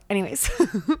week's vlog. Anyways.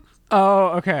 Oh,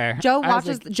 okay.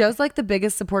 Joe's like the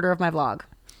biggest supporter of my vlog.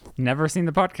 Never seen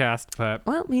the podcast, but...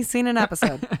 Well, he's seen an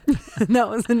episode. That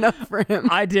was enough for him.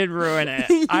 I did ruin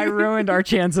it. I ruined our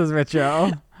chances with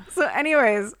Joe. So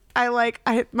anyways,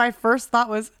 my first thought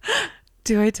was,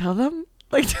 do I tell them?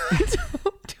 Like, do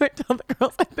I tell the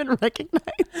girls I've been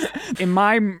recognized? In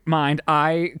my mind,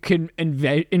 I can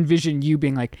envision you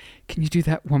being like, can you do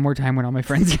that one more time when all my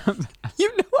friends come? You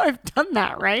know I've done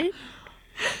that, right?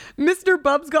 Mr.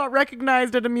 Bubs got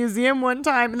recognized at a museum one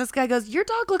time, and this guy goes, your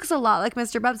dog looks a lot like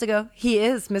Mr. Bubs. I go, he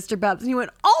is Mr. Bubs. And he went,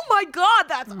 oh my God,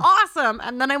 that's awesome.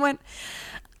 And then I went,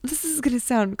 this is going to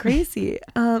sound crazy.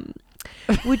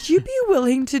 Would you be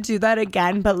willing to do that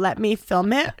again, but let me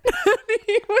film it? And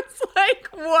he was like,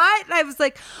 what? And I was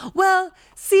like, well,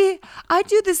 see, I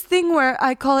do this thing where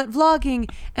I call it vlogging,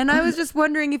 and I was just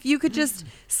wondering if you could just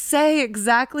say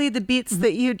exactly the beats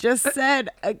that you just said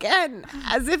again,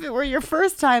 as if it were your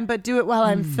first time, but do it while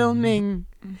I'm filming.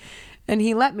 And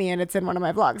he let me, and it's in one of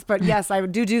my vlogs. But yes, I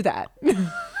would do that.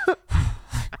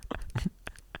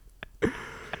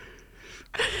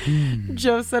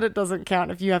 Joe said it doesn't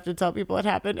count if you have to tell people it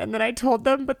happened. And then I told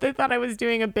them, but they thought I was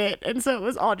doing a bit. And so it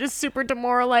was all just super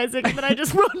demoralizing. And then I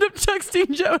just wound up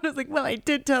texting Joe. And I was like, well, I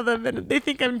did tell them. And they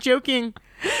think I'm joking.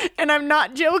 And I'm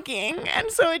not joking.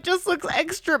 And so it just looks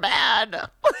extra bad.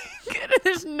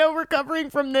 There's no recovering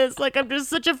from this. Like, I'm just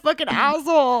such a fucking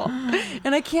asshole.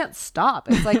 And I can't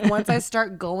stop. It's like once I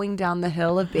start going down the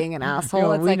hill of being an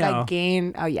asshole, it's like I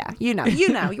gain. Oh, yeah. You know.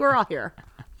 We're all here.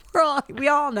 We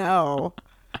all know.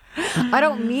 I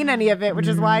don't mean any of it, which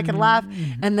is why I can laugh.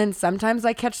 And then sometimes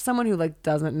I catch someone who like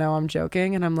doesn't know I'm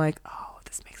joking, and I'm like, oh,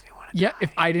 this makes me want to die.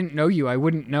 If I didn't know you, I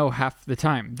wouldn't know half the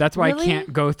time. That's why I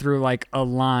can't go through like a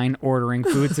line ordering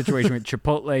food situation with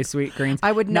Chipotle, Sweet Greens.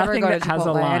 I would never Nothing go to that has a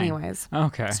Chipotle line. anyways.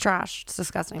 Okay. It's trash. It's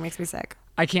disgusting. It makes me sick.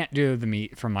 I can't do the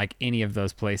meat from like any of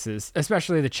those places,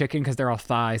 especially the chicken, because they're all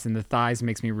thighs, and the thighs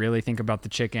makes me really think about the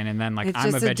chicken. And then like It's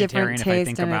I'm just a a different vegetarian if I taste,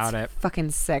 think and about it's it.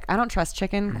 fucking sick. I don't trust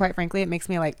chicken, quite frankly. It makes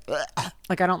me like, ugh.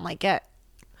 Like I don't like it.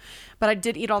 But I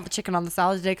did eat all the chicken on the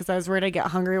salad today because I was worried I'd get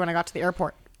hungry when I got to the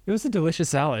airport. It was a delicious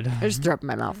salad. I just threw up in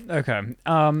my mouth. Okay.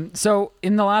 So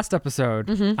in the last episode,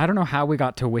 I don't know how we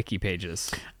got to wiki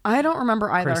pages. I don't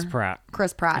remember either.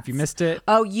 Chris Pratt. If you missed it.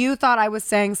 Oh, you thought I was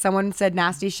saying someone said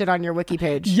nasty shit on your wiki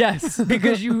page. Yes,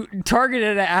 because you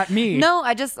targeted it at me. No,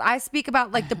 I speak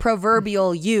about like the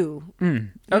proverbial you.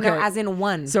 Okay. You know, as in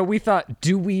one. So we thought,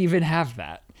 do we even have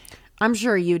that? I'm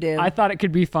sure you do. I thought it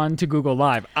could be fun to Google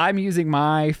Live. I'm using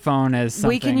my phone as something.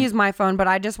 We can use my phone, but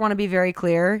I just want to be very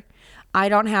clear. I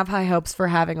don't have high hopes for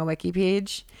having a wiki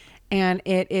page, and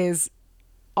it is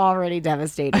already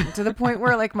devastating to the point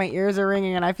where like my ears are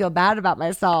ringing and I feel bad about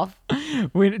myself.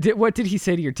 What did he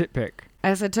say to your tit pic?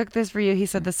 I said, took this for you. He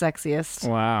said the sexiest.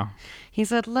 Wow. He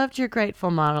said, loved your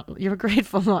grateful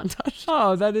montage.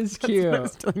 Oh, that is cute. That's what I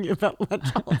was telling you about lunch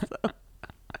also.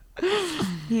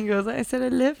 He goes, I said, I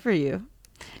live for you.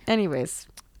 Anyways.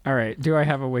 All right. Do I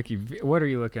have a wiki? What are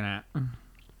you looking at?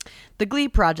 The Glee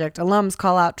Project alums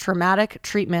call out traumatic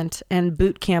treatment and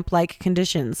boot camp-like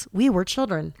conditions. We were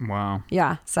children. Wow.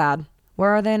 Yeah, sad. Where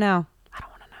are they now? I don't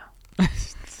want to know.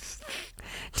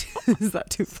 Is that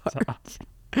too far?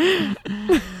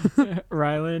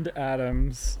 Ryland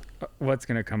Adams. What's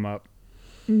going to come up?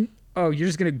 Oh, you're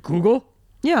just going to Google?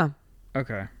 Yeah.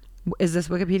 Okay. Is this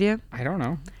Wikipedia? I don't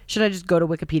know. Should I just go to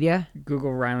Wikipedia?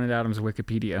 Google Ryland Adams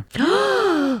Wikipedia.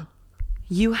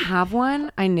 You have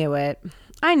one? I knew it.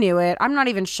 I'm not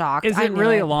even shocked. Is it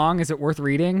really long? Is it worth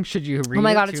reading? Should you read it? Oh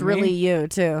my God, to it's me? really you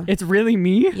too. It's really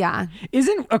me? Yeah.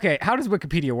 Okay, how does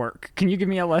Wikipedia work? Can you give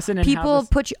me a lesson in People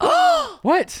put you. Oh,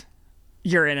 What?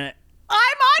 You're in it. I'm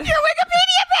on your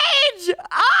Wikipedia page.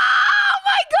 Oh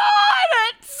my God,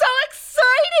 it's so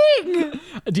exciting.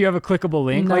 Do you have a clickable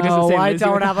link? No, does it say I Lizzie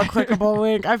don't Wikipedia? have a clickable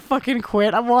link. I fucking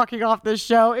quit. I'm walking off this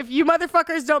show. If you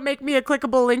motherfuckers don't make me a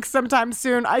clickable link sometime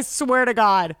soon, I swear to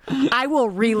God, I will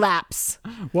relapse.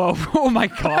 Whoa! Oh my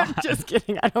God! Just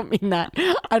kidding. I don't mean that.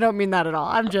 I don't mean that at all.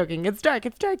 I'm joking. It's dark.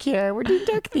 It's dark here. We're doing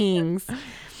dark things.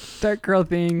 Dark girl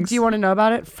things. Do you want to know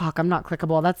about it? Fuck, I'm not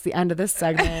clickable. That's the end of this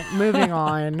segment. Moving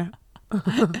on.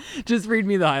 Just read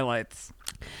me the highlights.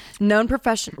 Known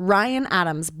profession Ryan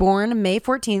Adams, born May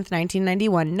 14th,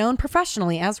 1991, known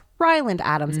professionally as Ryland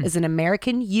Adams, is an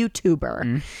American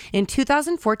YouTuber. In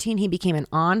 2014, he became an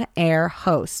on-air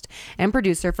host and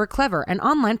producer for Clever, an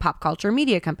online pop culture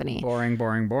media company.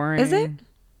 Boring. Is it?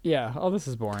 Yeah. Oh, this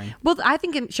is boring. Well, I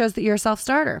think it shows that you're a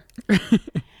self-starter.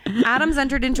 Adams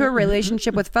entered into a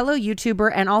relationship with fellow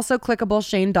YouTuber and also clickable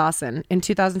Shane Dawson in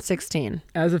 2016.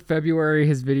 As of February,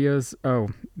 his videos. Oh,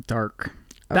 dark.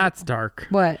 That's dark.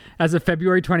 What? As of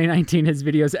February 2019, his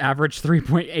videos averaged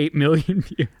 3.8 million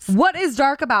views. What is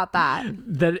dark about that?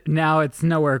 That now it's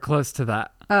nowhere close to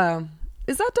that. Oh.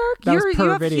 Is that dark? That was per You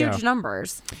have video. huge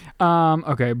numbers.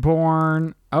 Okay,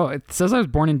 born. Oh, it says I was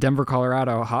born in Denver,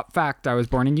 Colorado. Hot fact, I was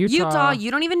born in Utah. Utah, you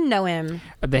don't even know him.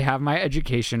 They have my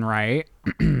education right.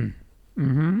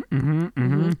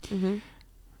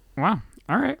 Wow.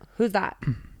 All right. Who's that?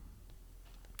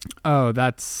 Oh,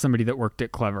 that's somebody that worked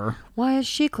at Clever. Why is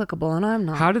she clickable and I'm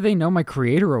not? How do they know my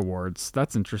creator awards?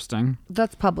 That's interesting.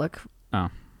 That's public. Oh,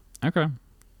 okay.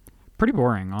 Pretty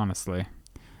boring, honestly.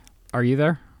 Are you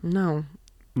there? No,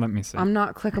 Let me see. I'm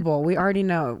not clickable. We already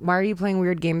know. Why are you playing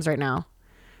weird games right now?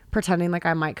 Pretending like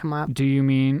I might come up. Do you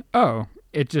mean? Oh,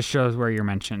 it just shows where you're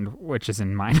mentioned, which is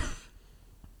in mine.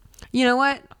 You know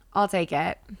what? I'll take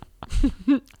it.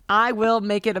 I will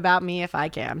make it about me if I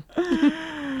can.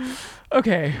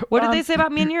 Okay. What did they say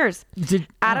about me and yours? Did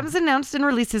Adams announced and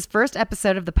released his first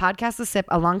episode of the podcast The Sip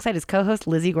alongside his co-host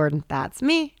Lizzie Gordon. That's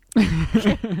me.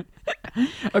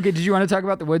 Okay, did you want to talk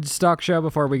about the Woodstock show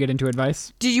before we get into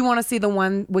advice? Did you want to see the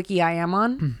one wiki I am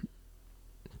on?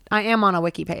 I am on a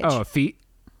wiki page. Oh, feet?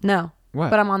 No. What?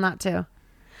 But I'm on that too.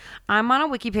 I'm on a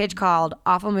wiki page called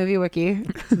Awful Movie Wiki.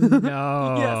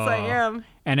 No. Yes, I am.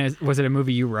 And was it a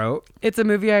movie you wrote? It's a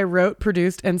movie I wrote,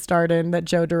 produced, and starred in that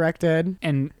Joe directed.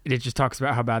 And it just talks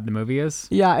about how bad the movie is?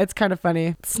 Yeah, it's kind of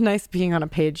funny. It's nice being on a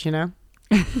page, you know?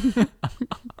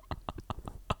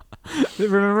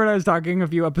 Remember when I was talking a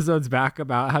few episodes back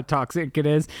about how toxic it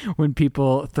is when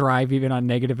people thrive even on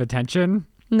negative attention?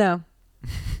 No.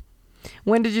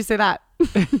 When did you say that?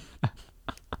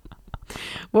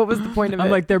 What was the point of it? I'm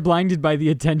like, they're blinded by the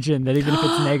attention that even if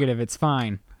it's negative, it's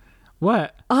fine.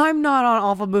 What? I'm not on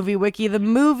Awful Movie Wiki. The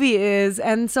movie is.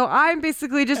 And so I'm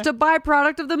basically just a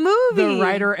byproduct of the movie. The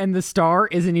writer and the star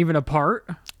isn't even a part?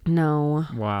 No.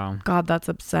 Wow. God, that's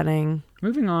upsetting.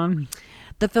 Moving on.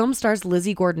 The film stars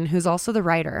Lizzie Gordon, who's also the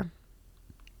writer.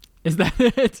 Is that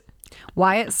it?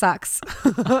 Why it sucks.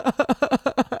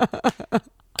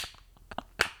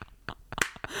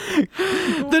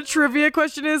 The trivia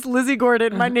question is Lizzie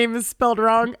Gordon. My name is spelled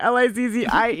wrong. Lizzie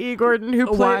Gordon. Who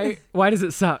plays? Why does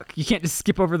it suck? You can't just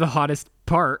skip over the hottest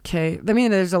part. Okay, I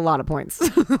mean, there's a lot of points.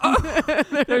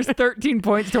 There's 13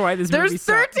 points to why this movie There's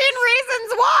sucks. 13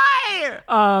 reasons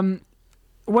why.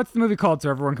 What's the movie called so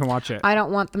everyone can watch it? I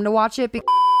don't want them to watch it.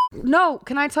 No,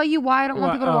 can I tell you why I don't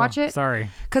want people to watch it? Sorry.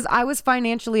 Because I was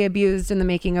financially abused in the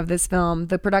making of this film.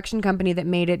 The production company that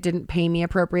made it didn't pay me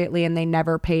appropriately, and they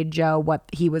never paid Joe what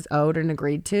he was owed and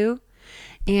agreed to.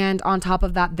 And on top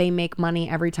of that, they make money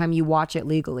every time you watch it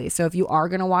legally. So if you are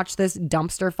going to watch this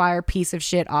dumpster fire piece of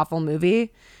shit awful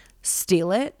movie,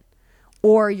 steal it,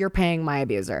 or you're paying my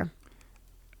abuser.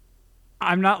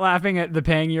 I'm not laughing at the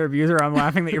paying your abuser. I'm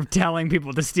laughing that you're telling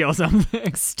people to steal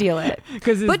something. Steal it.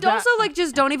 But Also, like,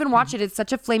 just don't even watch it. It's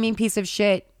such a flaming piece of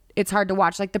shit. It's hard to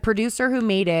watch. Like, the producer who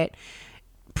made it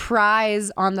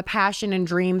prize on the passion and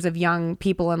dreams of young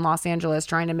people in Los Angeles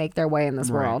trying to make their way in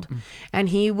this world. And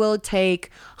he will take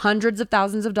hundreds of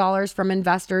thousands of dollars from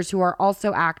investors who are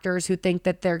also actors who think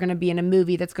that they're going to be in a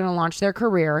movie that's going to launch their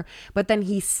career. But then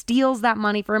he steals that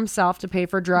money for himself to pay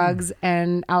for drugs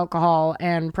and alcohol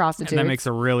and prostitutes. And that makes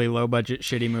a really low budget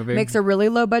shitty movie. Makes a really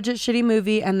low budget shitty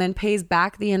movie and then pays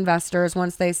back the investors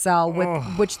once they sell,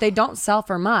 which they don't sell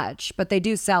for much, but they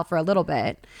do sell for a little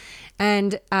bit.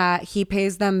 And he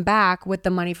pays them back with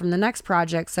the money from the next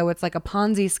project. So it's like a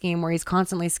Ponzi scheme where he's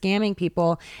constantly scamming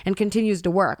people and continues to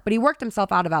work. But he worked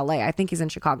himself out of LA. I think he's in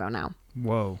Chicago now.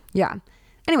 Whoa. Yeah.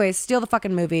 Anyways, steal the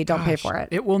fucking movie. Don't pay for it.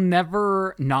 It will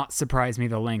never not surprise me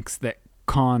the lengths that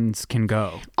cons can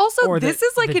go. Also, or this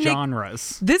is like the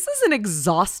genres. This is an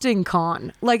exhausting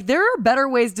con. Like, there are better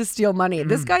ways to steal money.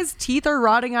 This guy's teeth are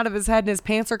rotting out of his head and his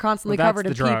pants are constantly covered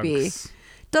in pee-pee.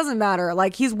 Doesn't matter.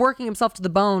 Like, he's working himself to the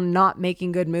bone, not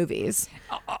making good movies.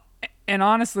 And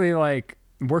honestly, like,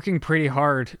 working pretty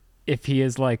hard if he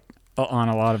is, like, on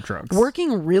a lot of drugs.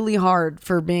 Working really hard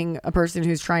for being a person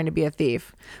who's trying to be a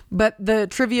thief. But the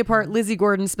trivia part, Lizzie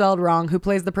Gordon, spelled wrong, who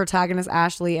plays the protagonist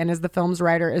Ashley and is the film's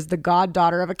writer, is the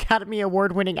goddaughter of Academy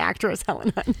Award-winning actress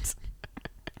Helen Hunt.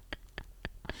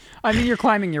 I mean, you're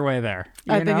climbing your way there.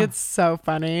 I think it's so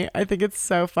funny.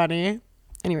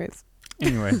 Anyways.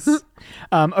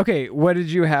 Okay, what did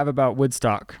you have about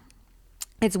Woodstock?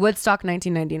 It's Woodstock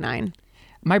 1999.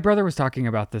 My brother was talking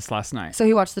about this last night. So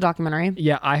he watched the documentary?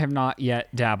 Yeah, I have not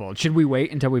yet dabbled. Should we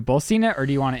wait until we both seen it, or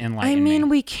do you want to enlighten me?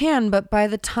 We can, but by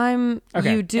the time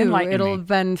you do, it'll have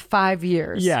been 5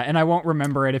 years. Yeah, and I won't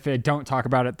remember it if I don't talk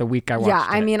about it the week I watched it. Yeah,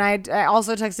 I mean, I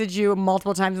also texted you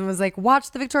multiple times and was like,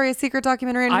 watch the Victoria's Secret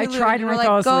documentary. And I tried and you to were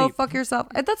fall like, go asleep. fuck yourself.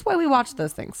 That's why we watch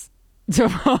those things.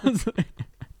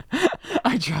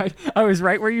 I tried. I was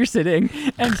right where you're sitting,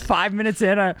 and 5 minutes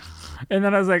in, and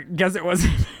then I was like, guess it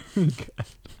wasn't good.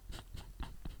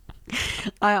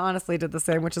 I honestly did the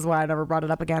same, which is why I never brought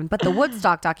it up again. But the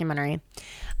Woodstock documentary.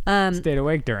 Stayed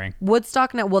awake during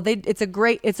Woodstock.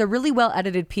 It's a really well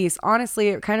edited piece. Honestly,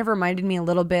 it kind of reminded me a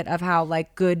little bit of how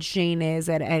like good Shane is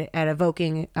at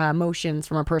evoking emotions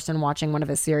from a person watching one of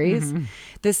his series.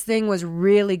 This thing was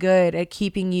really good at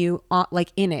keeping you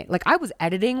like in it. Like I was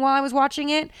editing while I was watching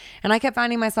it, and I kept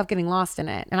finding myself getting lost in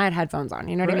it. And I had headphones on.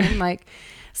 You know what I mean? Like,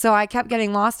 so I kept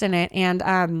getting lost in it,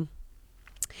 and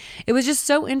it was just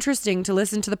so interesting to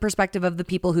listen to the perspective of the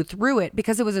people who threw it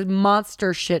because it was a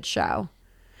monster shit show.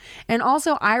 And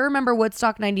also, I remember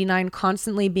Woodstock 99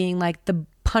 constantly being like the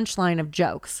punchline of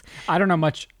jokes. I don't know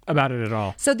much about it at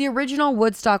all. So the original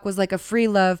Woodstock was like a free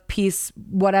love, peace,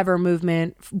 whatever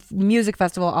movement, music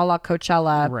festival a la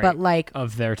Coachella, but like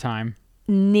of their time.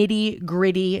 Nitty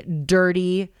gritty,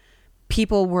 dirty.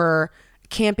 People were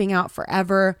camping out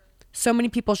forever. So many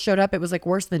people showed up. It was like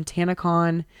worse than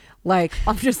TanaCon. Like,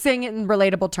 I'm just saying it in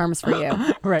relatable terms for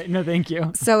you. Right. No, thank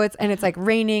you. So it's like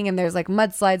raining and there's like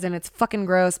mudslides and it's fucking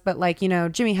gross. But like, you know,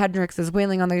 Jimi Hendrix is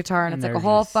wailing on the guitar and it's like a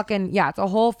whole fucking, it's a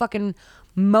whole fucking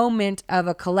moment of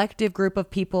a collective group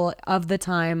of people of the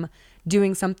time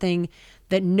doing something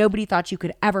that nobody thought you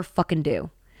could ever fucking do.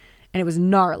 And it was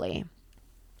gnarly.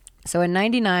 So in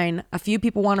 99, a few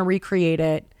people want to recreate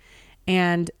it.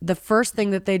 And the first thing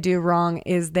that they do wrong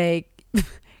is they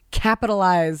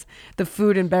capitalize the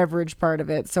food and beverage part of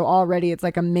it. So already it's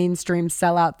like a mainstream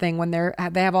sellout thing when they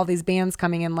have all these bands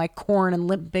coming in like Korn and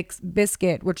Limp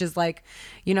Bizkit, which is like,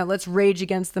 you know, let's Rage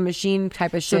Against the Machine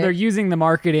type of shit. So they're using the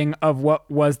marketing of what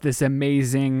was this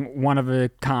amazing one of a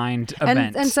kind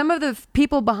event. And some of the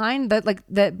people behind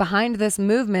that behind this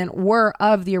movement were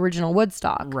of the original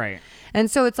Woodstock. Right. And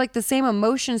so it's like the same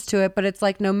emotions to it, but it's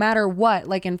like no matter what,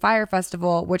 like in Fire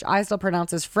Festival, which I still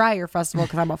pronounce as Fryer Festival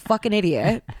because I'm a fucking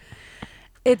idiot.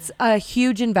 It's a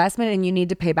huge investment and you need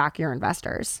to pay back your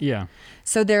investors. Yeah.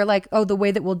 So they're like, oh, the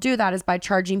way that we'll do that is by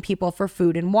charging people for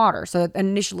food and water. So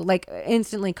initially, like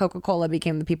instantly Coca-Cola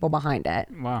became the people behind it.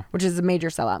 Wow. Which is a major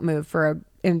sellout move for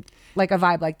like a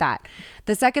vibe like that.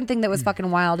 The second thing that was fucking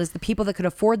wild is the people that could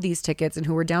afford these tickets and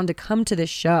who were down to come to this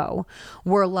show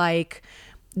were like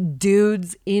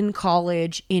dudes in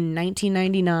college in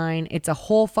 1999. It's a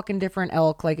whole fucking different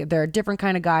ilk. Like they're a different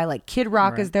kind of guy. Like Kid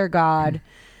Rock is their god.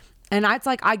 And it's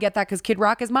like, I get that because Kid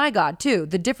Rock is my god too.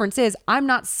 The difference is I'm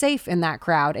not safe in that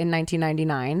crowd in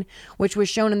 1999, which was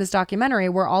shown in this documentary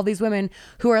where all these women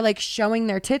who are like showing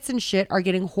their tits and shit are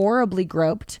getting horribly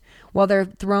groped while they're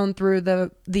thrown through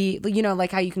the you know,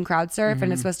 like how you can crowd surf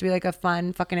and it's supposed to be like a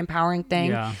fun fucking empowering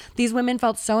thing. Yeah. These women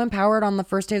felt so empowered on the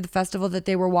first day of the festival that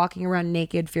they were walking around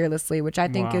naked fearlessly, which I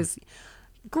think is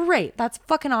Great. That's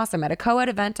fucking awesome. At a co-ed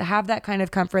event, to have that kind of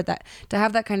comfort, to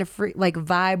have that kind of free, like,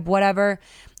 vibe, whatever.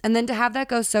 And then to have that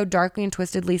go so darkly and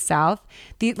twistedly south.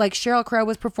 Like, Sheryl Crow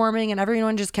was performing and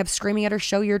everyone just kept screaming at her,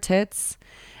 "Show your tits."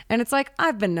 And it's like,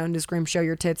 I've been known to scream, "Show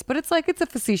your tits," but it's like, it's a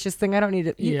facetious thing. I don't need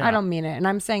it. Yeah. I don't mean it. And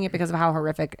I'm saying it because of how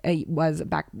horrific it was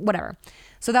back, whatever.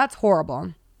 So that's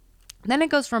horrible. Then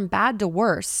it goes from bad to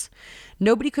worse.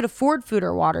 Nobody could afford food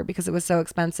or water because it was so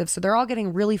expensive. So they're all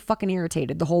getting really fucking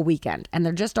irritated the whole weekend. And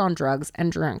they're just on drugs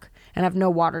and drunk and have no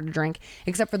water to drink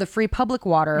except for the free public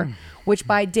water, which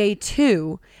by day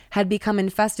 2 had become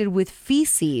infested with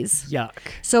feces. Yuck.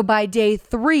 So by day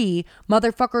 3,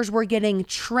 motherfuckers were getting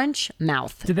trench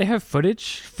mouth. Did they have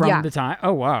footage from the time?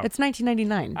 Oh, wow. It's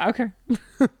 1999. Okay.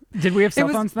 Did we have cell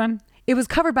phones then? It was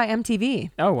covered by MTV.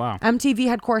 Oh, wow. MTV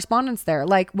had correspondence there.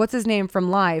 Like, what's his name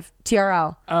from Live?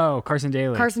 TRL. Oh, Carson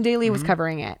Daly. Carson Daly was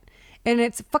covering it. And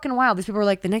it's fucking wild. These people were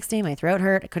like, the next day my throat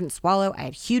hurt. I couldn't swallow. I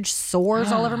had huge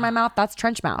sores all over my mouth. That's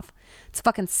trench mouth. It's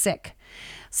fucking sick.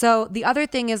 So the other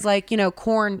thing is, like,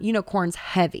 corn's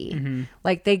heavy.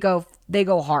 Like, they go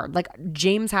hard. Like,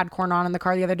 James had corn on in the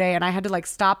car the other day and I had to, like,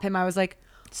 stop him. I was like,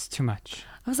 it's too much.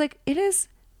 I was like, it is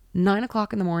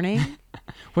 9:00 in the morning.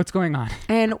 What's going on?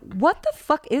 And what the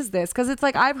fuck is this? Because it's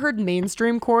like, I've heard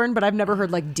mainstream corn, but I've never heard,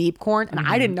 like, deep corn. And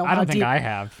I didn't know how deep. I don't think I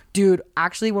have. Dude,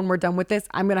 actually, when we're done with this,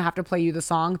 I'm going to have to play you the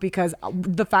song because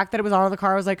the fact that it was out of the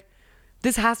car, I was like,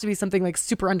 this has to be something, like,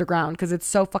 super underground because it's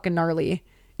so fucking gnarly.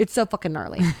 It's so fucking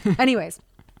gnarly. Anyways,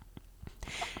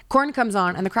 corn comes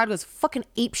on and the crowd goes fucking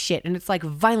ape shit. And it's, like,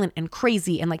 violent and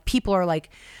crazy. And, like, people are, like,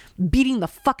 beating the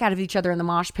fuck out of each other in the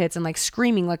mosh pits and, like,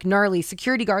 screaming, like, gnarly.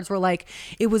 Security guards were like,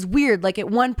 it was weird. Like,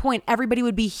 at one point, everybody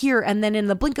would be here and then in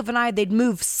the blink of an eye, they'd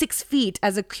move 6 feet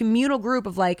as a communal group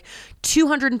of, like,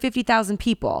 250,000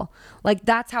 people. Like,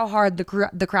 that's how hard the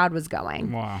crowd was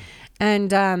going. Wow.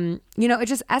 And, it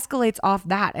just escalates off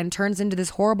that and turns into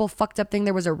this horrible fucked up thing.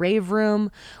 There was a rave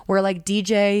room where, like,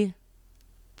 DJ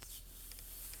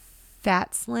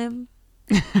Fat Slim.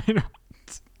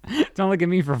 Don't look at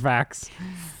me for facts.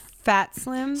 Fat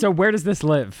Slim. So where does this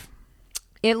live?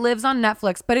 It lives on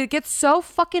Netflix, but it gets so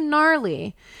fucking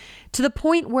gnarly to the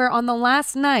point where on the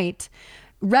last night,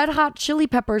 Red Hot Chili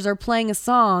Peppers are playing a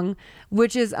song,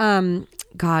 which is,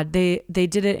 God, they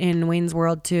did it in Wayne's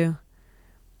World too.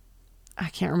 I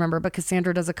can't remember, but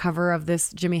Cassandra does a cover of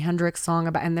this Jimi Hendrix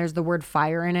song and there's the word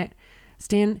fire in it.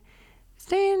 Stand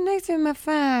next to my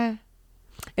fire.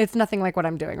 It's nothing like what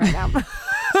I'm doing right now.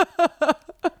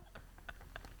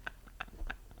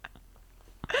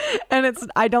 And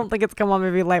I don't think it's Come On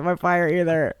Baby Light My Fire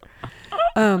either.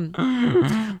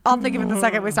 I'll think of it the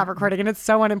second we stop recording, and it's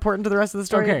so unimportant to the rest of the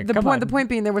story. Okay, the point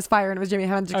being there was fire and it was Jimi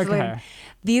Hendrix. Okay.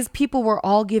 These people were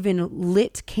all given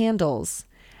lit candles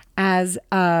as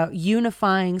a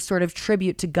unifying sort of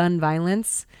tribute to gun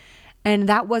violence. And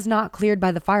that was not cleared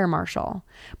by the fire marshal.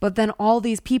 But then all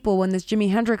these people, when this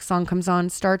Jimi Hendrix song comes on,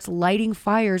 starts lighting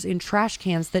fires in trash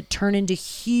cans that turn into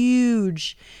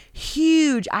huge,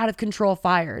 huge out of control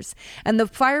fires. And the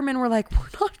firemen were like,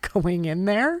 we're not going in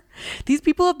there. These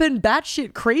people have been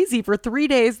batshit crazy for 3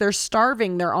 days. They're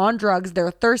starving. They're on drugs. They're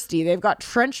thirsty. They've got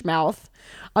trench mouth.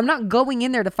 I'm not going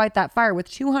in there to fight that fire with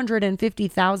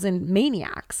 250,000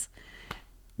 maniacs,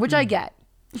 which I get.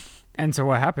 And so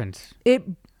what happened? It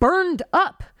burned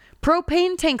up.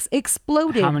 Propane tanks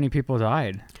exploded. How many people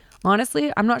died?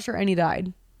 Honestly, I'm not sure any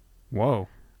died. Whoa.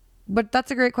 But that's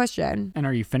a great question. And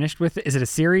are you finished with it? Is it a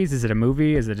series? Is it a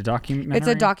movie? Is it a documentary? It's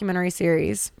a documentary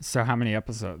series. So how many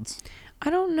episodes?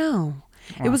 I don't know.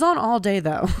 Wow. It was on all day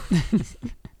though.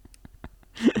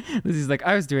 Lizzie's like,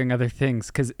 I was doing other things.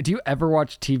 Because do you ever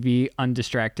watch TV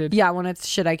undistracted? Yeah, when it's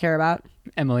shit I care about.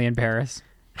 Emily in Paris.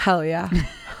 Hell yeah.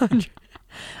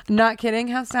 Not kidding.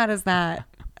 How sad is that?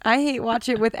 I watch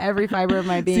it with every fiber of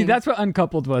my being. See, that's what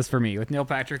Uncoupled was for me with Neil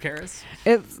Patrick Harris.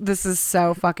 This is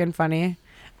so fucking funny.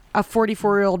 A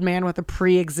 44-year-old man with a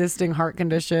pre-existing heart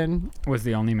condition. Was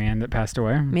the only man that passed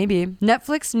away. Maybe.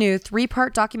 Netflix new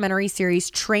 3-part documentary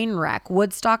series Trainwreck,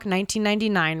 Woodstock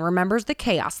 1999 remembers the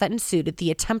chaos that ensued at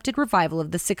the attempted revival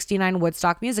of the 69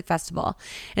 Woodstock Music Festival.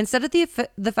 Instead of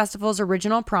the festival's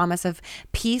original promise of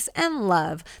peace and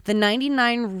love, the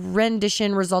 99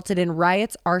 rendition resulted in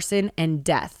riots, arson, and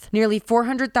death. Nearly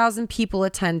 400,000 people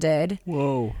attended.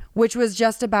 Whoa. Which was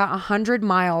just about 100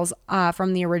 miles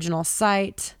from the original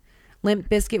site. Limp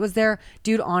Bizkit was there.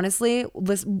 Dude, honestly,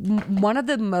 one of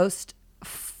the most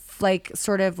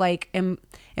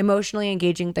emotionally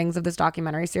engaging things of this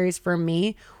documentary series for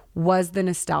me was the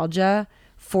nostalgia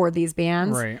for these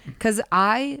bands. Right. Because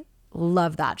I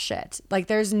love that shit. Like,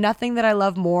 there's nothing that I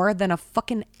love more than a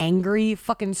fucking angry,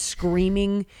 fucking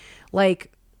screaming,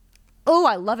 like, Oh,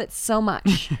 I love it so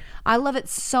much. I love it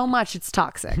so much. It's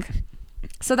toxic.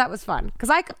 So that was fun. Because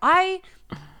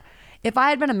if I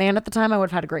had been a man at the time, I would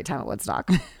have had a great time at Woodstock.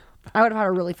 I would have had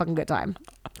a really fucking good time.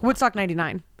 Woodstock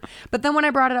 99. But then when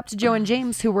I brought it up to Joe and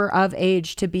James, who were of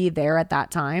age to be there at that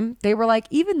time, they were like,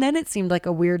 even then it seemed like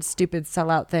a weird, stupid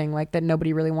sellout thing, like that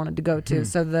nobody really wanted to go to.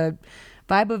 So the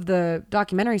vibe of the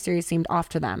documentary series seemed off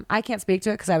to them. I can't speak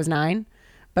to it because I was 9,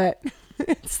 but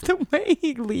it's the way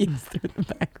he leaves through the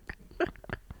background.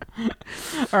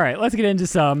 All right, let's get into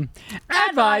some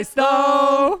advice,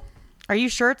 though. Are you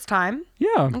sure it's time?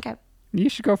 Yeah. Okay. You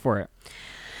should go for it.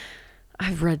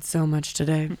 I've read so much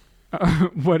today.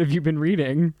 What have you been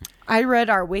reading? I read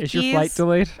our wikis. Is your flight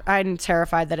delayed? I'm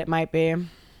terrified that it might be.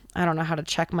 I don't know how to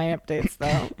check my updates,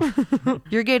 though.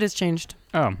 Your gate has changed.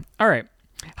 Oh, all right.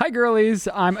 Hi, girlies.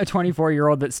 I'm a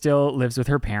 24-year-old that still lives with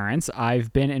her parents.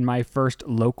 I've been in my first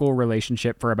local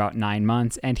relationship for about 9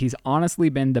 months, and he's honestly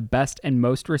been the best and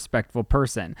most respectful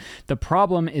person. The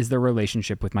problem is the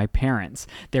relationship with my parents.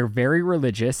 They're very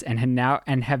religious and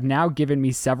have now given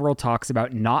me several talks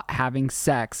about not having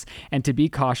sex and to be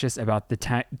cautious about the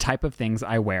type of things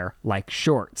I wear, like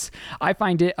shorts. I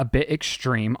find it a bit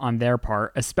extreme on their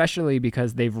part, especially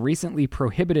because they've recently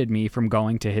prohibited me from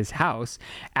going to his house,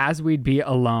 as we'd be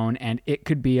alone and it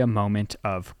could be a moment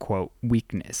of, quote,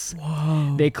 weakness.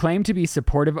 Whoa. They claim to be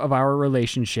supportive of our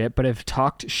relationship, but have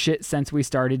talked shit since we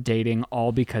started dating,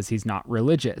 all because he's not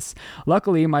religious.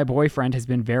 Luckily, my boyfriend has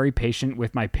been very patient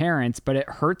with my parents, but it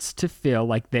hurts to feel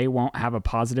like they won't have a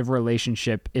positive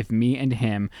relationship if me and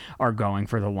him are going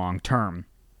for the long term.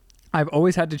 I've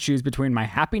always had to choose between my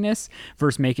happiness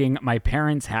versus making my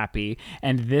parents happy,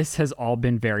 and this has all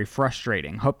been very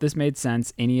frustrating. Hope this made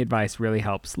sense. Any advice really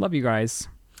helps. Love you guys.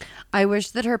 I wish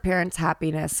that her parents'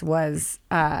 happiness was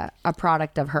a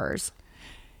product of hers.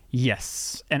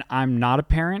 Yes, and I'm not a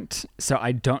parent, so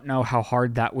I don't know how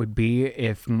hard that would be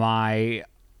if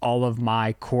all of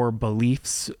my core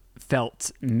beliefs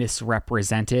felt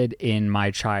misrepresented in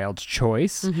my child's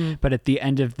choice. Mm-hmm. But at the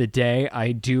end of the day,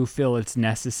 I do feel it's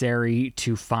necessary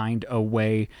to find a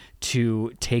way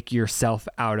to take yourself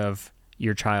out of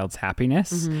your child's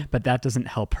happiness. Mm-hmm. But that doesn't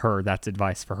help her. That's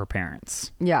advice for her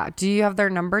parents. Yeah. Do you have their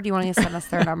number? Do you want to send us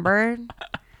their number?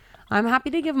 I'm happy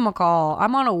to give them a call.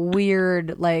 I'm on a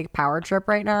weird power trip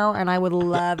right now, and I would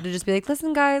love to just be like,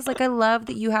 listen, guys, I love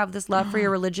that you have this love for your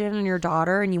religion and your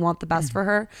daughter and you want the best for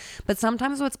her. But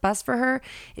sometimes what's best for her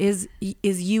is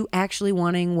you actually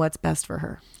wanting what's best for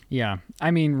her. Yeah.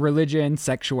 I mean, religion,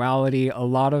 sexuality, a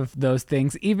lot of those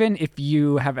things, even if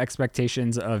you have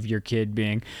expectations of your kid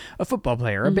being a football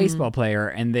player, a baseball player,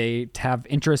 and they have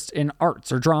interest in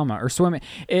arts or drama or swimming,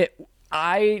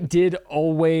 I did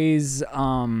always,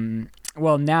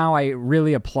 now I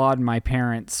really applaud my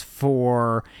parents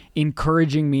for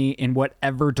encouraging me in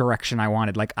whatever direction I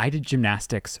wanted. I did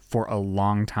gymnastics for a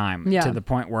long time, to the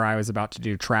point where I was about to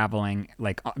do traveling,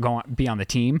 be on the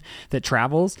team that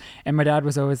travels. And my dad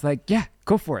was always like, yeah,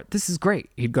 go for it. This is great.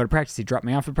 He'd go to practice. He'd drop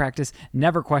me off at practice.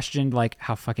 Never questioned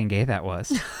how fucking gay that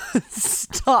was.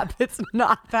 Stop. It's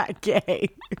not that gay.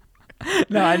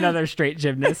 No, another straight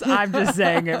gymnast. I'm just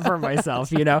saying it for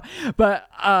myself, But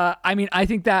I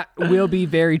think that will be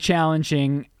very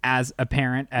challenging as a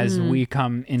parent as we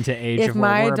come into age. If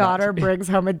my daughter brings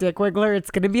home a dick wiggler,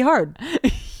 it's going to be hard.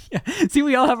 Yeah. See,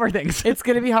 we all have our things. It's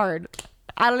going to be hard.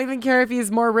 I don't even care if he's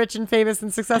more rich and famous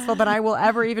and successful than I will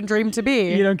ever even dream to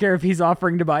be. You don't care if he's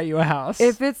offering to buy you a house.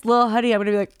 If it's Lil Huddy, I'm going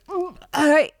to be like, all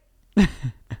right,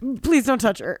 please don't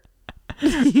touch her.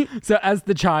 So as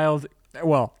the child,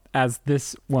 as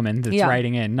this woman that's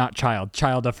writing in, not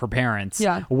child of her parents,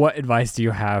 what advice do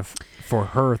you have for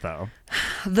her, though?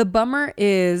 The bummer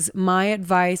is my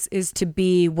advice is to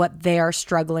be what they are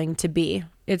struggling to be.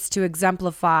 It's to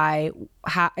exemplify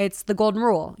it's the golden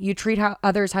rule. You treat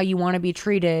others how you want to be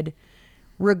treated,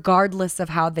 regardless of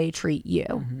how they treat you.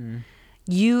 Mm-hmm.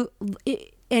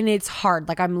 And it's hard.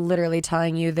 I'm literally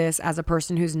telling you this as a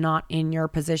person who's not in your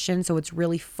position. So it's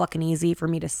really fucking easy for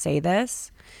me to say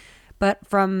this. But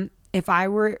I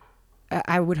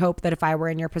would hope that if I were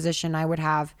in your position, I would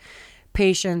have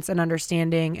patience and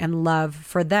understanding and love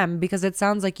for them, because it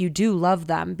sounds like you do love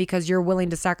them because you're willing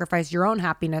to sacrifice your own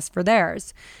happiness for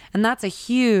theirs. And that's a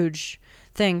huge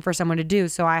thing for someone to do.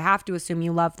 So I have to assume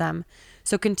you love them.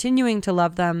 So continuing to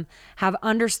love them, have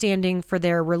understanding for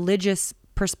their religious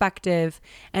perspective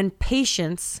and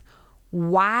patience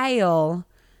while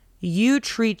you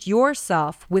treat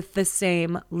yourself with the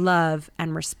same love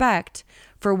and respect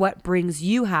for what brings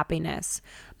you happiness.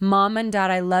 Mom and Dad,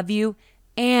 I love you,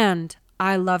 and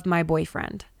I love my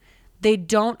boyfriend. They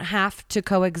don't have to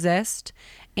coexist,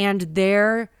 and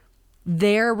their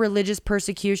their religious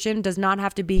persecution does not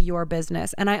have to be your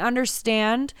business. And I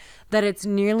understand that it's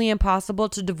nearly impossible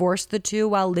to divorce the two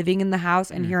while living in the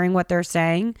house and hearing what they're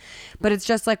saying. But it's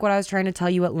just like what I was trying to tell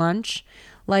you at lunch.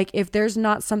 Like, if there's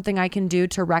not something I can do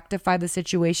to rectify the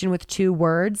situation with 2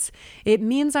 words, it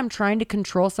means I'm trying to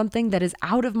control something that is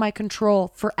out of my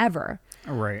control forever.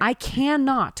 Right. I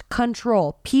cannot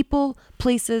control people,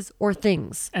 places, or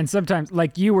things. And sometimes,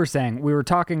 like you were saying, we were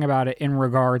talking about it in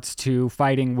regards to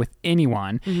fighting with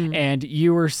anyone. And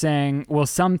you were saying, well,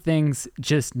 some things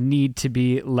just need to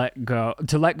be let go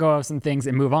of some things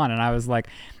and move on. And I was like,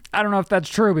 I don't know if that's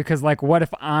true, because like, what if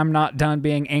I'm not done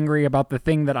being angry about the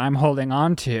thing that I'm holding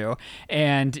on to?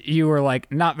 And you were like,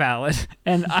 not valid.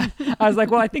 And I was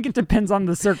like, well, I think it depends on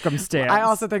the circumstance. I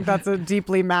also think that's a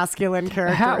deeply masculine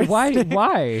characteristic.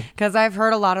 Why? Because I've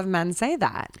heard a lot of men say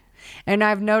that. And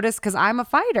I've noticed, because I'm a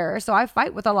fighter, so I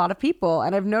fight with a lot of people.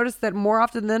 And I've noticed that more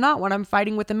often than not, when I'm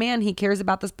fighting with a man, he cares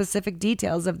about the specific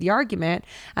details of the argument,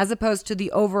 as opposed to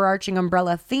the overarching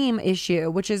umbrella theme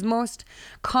issue, which is most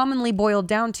commonly boiled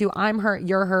down to I'm hurt,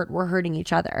 you're hurt, we're hurting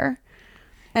each other.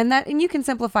 And you can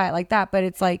simplify it like that, but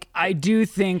it's like, I do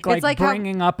think like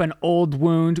bringing up an old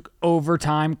wound over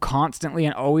time constantly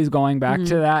and always going back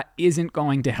to that isn't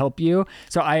going to help you.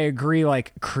 So I agree,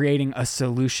 like creating a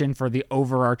solution for the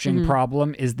overarching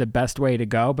problem is the best way to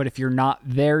go. But if you're not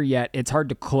there yet, it's hard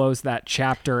to close that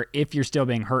chapter if you're still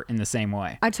being hurt in the same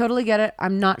way. I totally get it.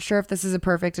 I'm not sure if this is a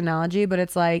perfect analogy, but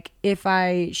it's like, if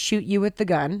I shoot you with the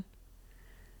gun,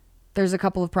 there's a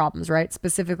couple of problems, right?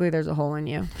 Specifically, there's a hole in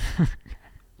you.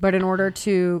 But in order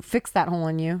to fix that hole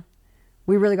in you,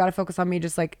 we really got to focus on me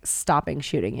just like stopping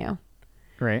shooting you.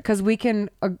 Right. Because we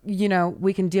can,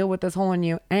 we can deal with this hole in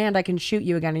you, and I can shoot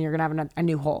you again and you're going to have a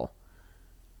new hole.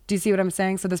 Do you see what I'm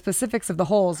saying? So the specifics of the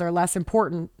holes are less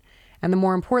important. And the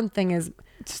more important thing is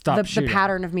the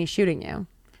pattern of me shooting you.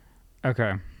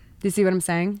 Okay. Do you see what I'm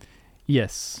saying?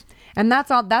 Yes. And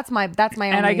that's all. That's my only.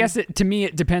 And I guess to me,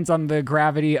 it depends on the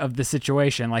gravity of the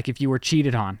situation. Like if you were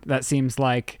cheated on, that seems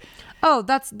like. Oh,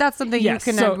 that's something you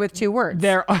can end with 2 words.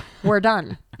 We're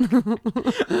done.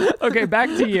 Okay, back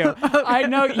to you. I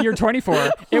know you're 24.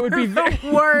 It would be the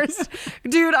worst.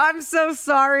 Dude, I'm so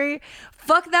sorry.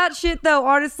 Fuck that shit though.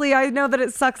 Honestly, I know that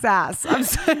it sucks ass.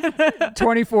 I'm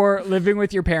 24, living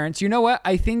with your parents. You know what?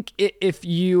 I think if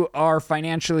you are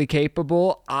financially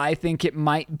capable, I think it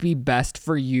might be best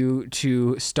for you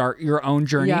to start your own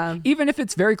journey. Yeah. Even if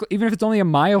it's only a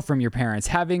mile from your parents,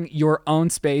 having your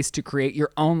own space to create your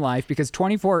own life, because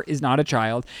 24 is not a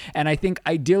child. And I think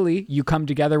ideally you come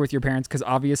together with your parents, because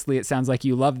obviously it sounds like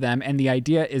you love them. And the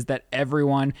idea is that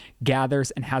everyone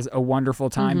gathers and has a wonderful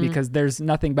time, because there's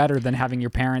nothing better than having your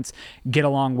parents get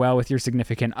along well with your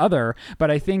significant other.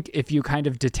 But I think if you kind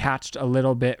of detached a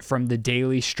little bit from the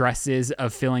daily stresses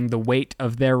of feeling the weight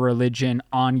of their religion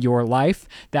on your life,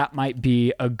 that might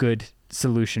be a good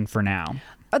solution for now.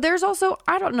 There's also,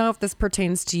 I don't know if this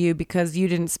pertains to you because you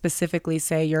didn't specifically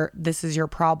say this is your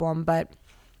problem, but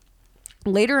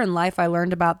later in life I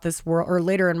learned about this world, or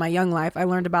later in my young life, I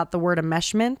learned about the word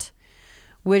enmeshment,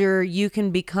 where you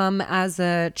can become as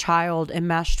a child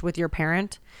enmeshed with your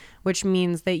parent, which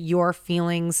means that your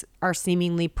feelings are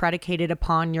seemingly predicated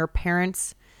upon your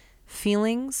parents'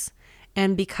 feelings.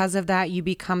 And because of that, you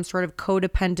become sort of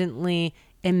codependently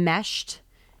enmeshed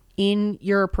in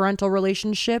your parental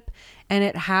relationship. And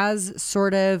it has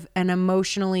sort of an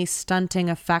emotionally stunting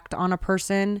effect on a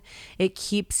person. It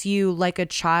keeps you like a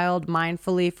child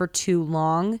mindfully for too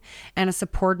long, and a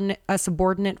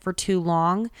subordinate for too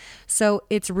long. So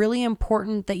it's really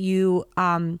important that you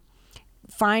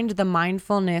find the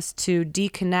mindfulness to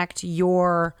disconnect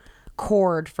your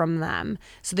cord from them,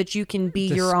 so that you can be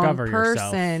your own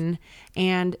person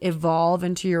and evolve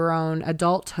into your own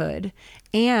adulthood,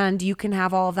 and you can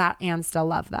have all of that and still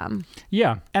love them.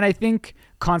 Yeah. And I think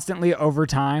constantly over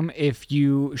time, if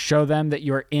you show them that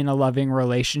you're in a loving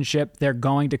relationship, they're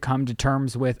going to come to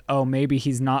terms with, oh, maybe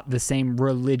he's not the same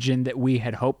religion that we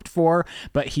had hoped for,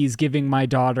 but he's giving my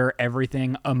daughter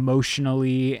everything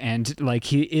emotionally, and like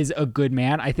he is a good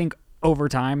man. I think over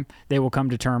time they will come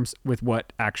to terms with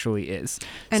what actually is.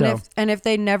 And if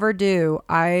they never do,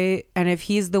 and if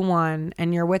he's the one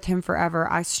and you're with him forever,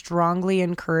 I strongly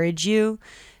encourage you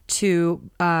to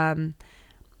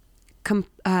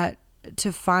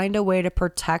find a way to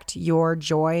protect your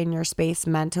joy and your space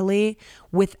mentally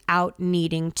without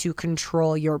needing to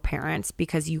control your parents,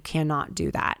 because you cannot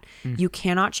do that. You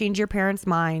cannot change your parents'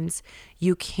 minds.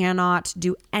 You cannot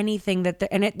do anything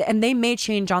and they may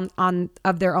change on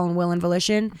of their own will and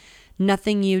volition.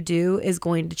 Nothing you do is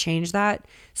going to change that.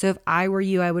 So if I were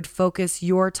you, I would focus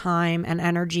your time and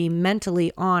energy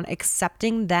mentally on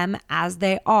accepting them as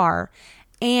they are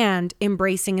and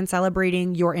embracing and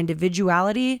celebrating your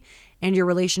individuality and your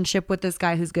relationship with this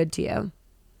guy who's good to you.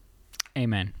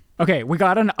 Amen. Okay, we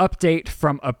got an update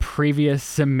from a previous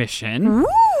submission.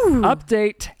 Woo!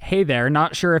 Update. Hey there.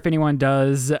 Not sure if anyone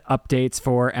does updates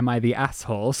for Am I the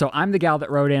Asshole? So I'm the gal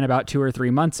that wrote in about 2 or 3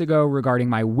 months ago regarding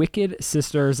my wicked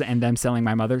sisters and them selling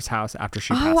my mother's house after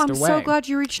she passed away. I'm so glad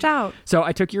you reached out. So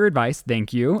I took your advice,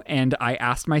 thank you, and I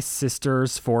asked my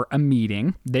sisters for a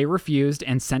meeting. They refused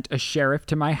and sent a sheriff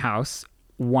to my house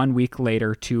 1 week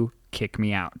later to kick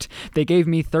me out. They gave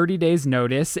me 30 days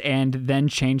notice and then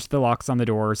changed the locks on the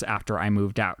doors after I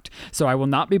moved out. So I will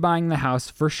not be buying the house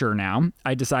for sure now.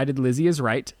 I decided Lizzie is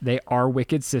right. They are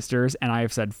wicked sisters and I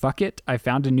have said fuck it. I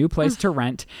found a new place to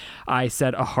rent. I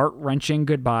said a heart-wrenching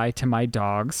goodbye to my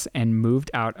dogs and moved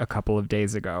out a couple of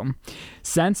days ago.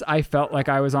 Since I felt like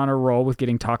I was on a roll with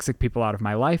getting toxic people out of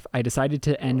my life, I decided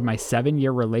to end my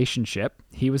 7-year relationship.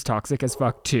 He was toxic as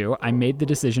fuck too. I made the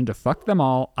decision to fuck them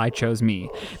all. I chose me.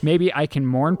 Maybe I can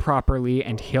mourn properly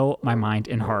and heal my mind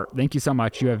and heart. Thank you so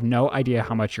much. You have no idea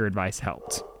how much your advice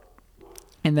helped.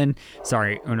 And then,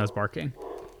 sorry, Uno's barking.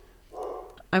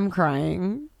 I'm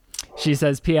crying. She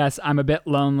says, P.S. I'm a bit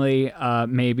lonely.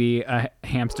 Maybe a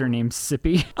hamster named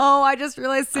Sippy. Oh, I just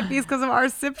realized Sippy's because of our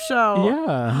Sip show.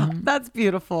 Yeah. That's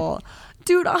beautiful.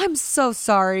 Dude, I'm so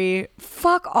sorry.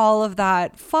 Fuck all of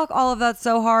that. Fuck all of that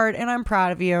so hard. And I'm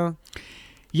proud of you.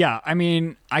 Yeah, I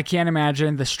mean, I can't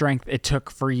imagine the strength it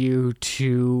took for you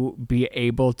to be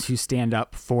able to stand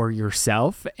up for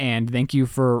yourself. And thank you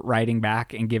for writing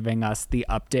back and giving us the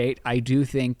update. I do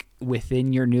think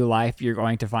within your new life, you're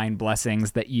going to find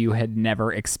blessings that you had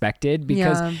never expected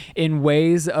because in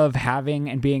ways of having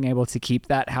and being able to keep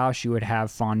that house, you would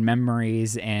have fond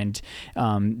memories and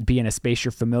be in a space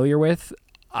you're familiar with.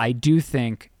 I do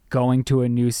think going to a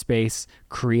new space,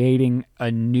 creating a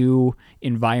new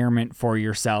environment for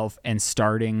yourself and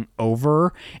starting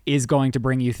over is going to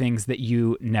bring you things that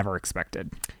you never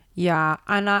expected. Yeah,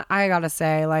 and I gotta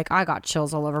say, like, I got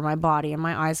chills all over my body and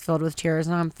my eyes filled with tears,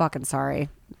 and I'm fucking sorry.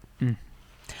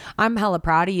 I'm hella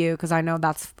proud of you because I know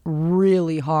that's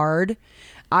really hard.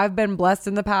 I've been blessed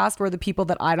in the past where the people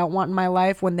that I don't want in my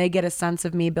life, when they get a sense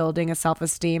of me building a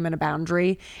self-esteem and a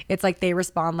boundary, it's like they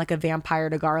respond like a vampire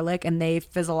to garlic and they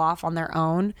fizzle off on their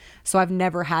own. So I've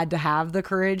never had to have the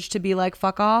courage to be like,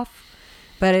 fuck off.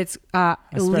 But it's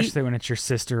especially when it's your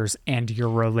sisters and your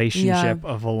relationship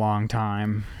of a long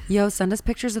time. Yo, send us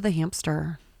pictures of the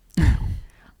hamster.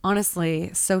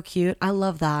 Honestly, so cute. I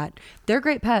love that. They're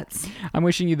great pets. I'm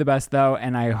wishing you the best, though,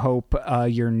 and I hope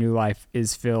your new life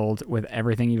is filled with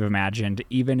everything you've imagined,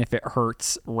 even if it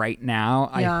hurts right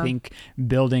now. I think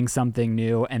building something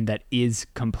new and that is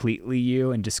completely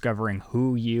you and discovering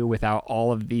who you without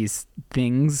all of these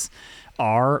things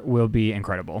will be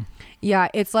incredible. Yeah,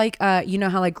 it's like, you know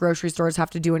how like grocery stores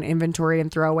have to do an inventory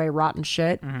and throw away rotten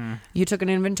shit? Mm-hmm. You took an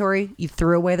inventory, you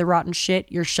threw away the rotten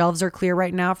shit. Your shelves are clear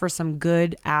right now for some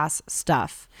good ass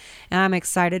stuff. And I'm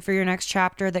excited for your next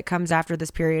chapter that comes after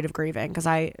this period of grieving because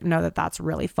I know that that's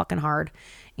really fucking hard.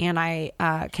 And I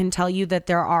can tell you that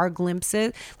there are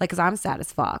glimpses, like, because I'm sad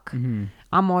as fuck. Mm-hmm.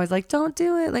 I'm always like, don't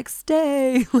do it. Like,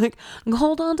 stay. Like,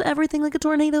 hold on to everything like a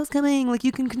tornado's coming. Like,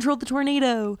 you can control the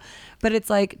tornado. But it's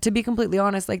like, to be completely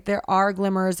honest, like, there are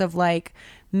glimmers of like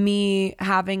me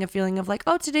having a feeling of like,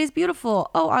 oh, today's beautiful.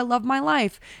 Oh, I love my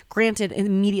life. Granted,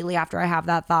 immediately after I have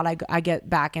that thought, I get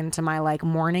back into my like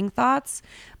mourning thoughts.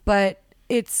 But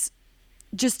it's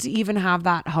just to even have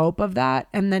that hope of that,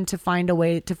 and then to find a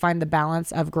way to find the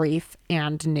balance of grief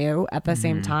and new at the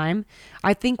same time,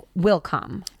 I think will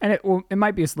come. And it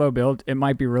might be a slow build. It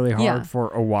might be really hard for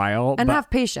a while. And but have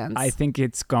patience. I think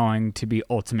it's going to be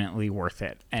ultimately worth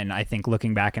it. And I think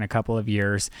looking back in a couple of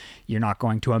years, you're not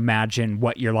going to imagine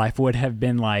what your life would have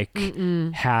been like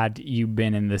had you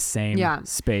been in the same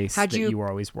space that you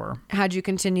always were. Had you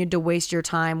continued to waste your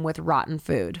time with rotten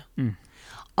food.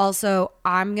 Also,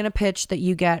 I'm going to pitch that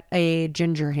you get a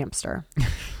ginger hamster.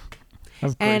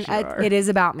 And it is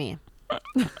about me.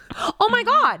 Oh my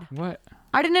God. What?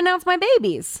 I didn't announce my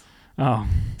babies. Oh.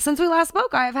 Since we last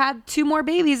spoke, I have had 2 more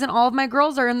babies and all of my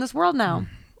girls are in this world now.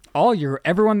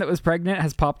 Everyone that was pregnant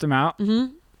has popped them out?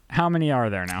 Mm-hmm. How many are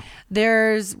there now?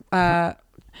 There's,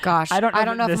 gosh, I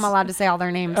don't know if I'm allowed to say all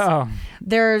their names. Oh.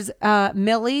 There's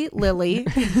Millie, Lily,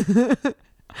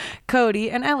 Cody,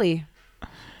 and Ellie.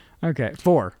 Okay,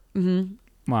 4. Mm-hmm.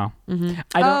 Wow. Mm-hmm.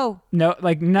 I don't know,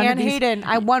 like none and of these. Hayden.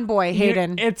 I one boy,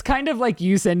 Hayden. It's kind of like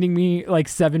you sending me like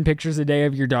 7 pictures a day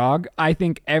of your dog. I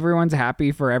think everyone's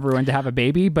happy for everyone to have a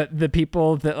baby, but the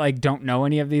people that like don't know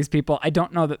any of these people, I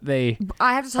don't know that they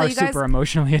I have to tell are you guys, super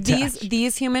emotionally attached.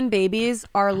 these human babies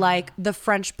are like the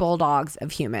French bulldogs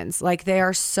of humans. Like they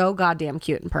are so goddamn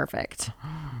cute and perfect.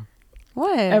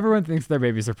 What? Everyone thinks their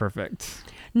babies are perfect.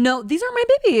 No, these aren't my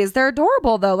babies. They're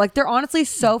adorable though. Like they're honestly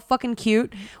so fucking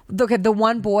cute. Okay, the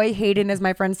one boy, Hayden, is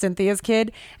my friend Cynthia's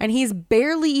kid, and he's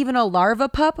barely even a larva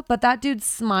pup, but that dude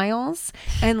smiles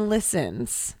and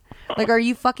listens. Like, are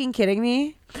you fucking kidding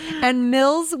me? And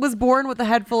Mills was born with a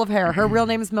head full of hair. Her real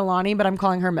name is Milani, but I'm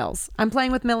calling her Mills. I'm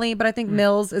playing with Millie, but I think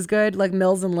Mills is good, like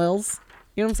Mills and Lils.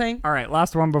 You know what I'm saying? All right,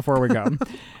 last one before we go.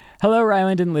 Hello,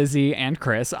 Ryland and Lizzie and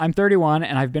Chris. I'm 31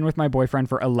 and I've been with my boyfriend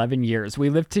for 11 years. We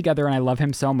live together and I love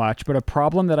him so much, but a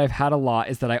problem that I've had a lot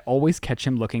is that I always catch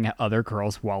him looking at other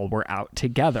girls while we're out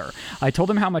together. I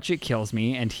told him how much it kills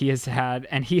me and he has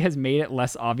made it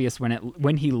less obvious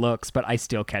when he looks, but I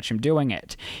still catch him doing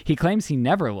it. He claims he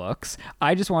never looks.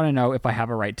 I just want to know if I have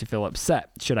a right to feel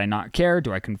upset. Should I not care?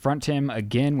 Do I confront him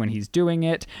again when he's doing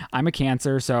it? I'm a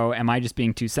Cancer, so am I just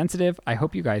being too sensitive? I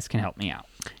hope you guys can help me out.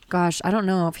 Gosh, I don't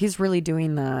know if he's really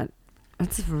doing that.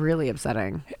 It's really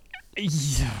upsetting.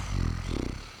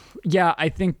 Yeah, I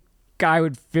think I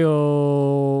would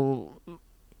feel...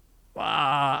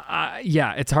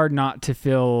 yeah, it's hard not to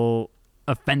feel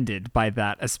offended by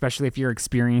that, especially if you're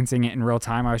experiencing it in real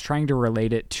time. I was trying to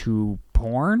relate it to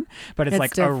porn, but it's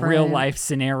like different. A real life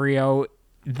scenario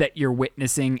that you're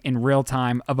witnessing in real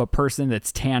time of a person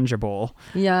that's tangible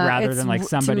rather than like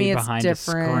somebody behind a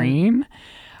screen.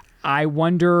 I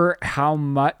wonder how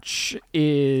much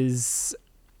is...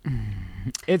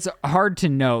 It's hard to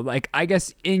know. Like, I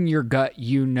guess in your gut,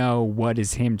 you know what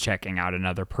is him checking out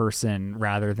another person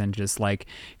rather than just like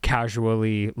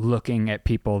casually looking at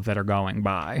people that are going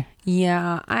by.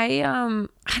 Yeah, I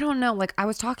don't know. Like, I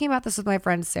was talking about this with my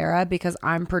friend Sarah because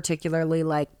I'm particularly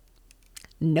like,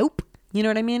 nope. You know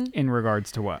what I mean? In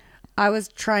regards to what? I was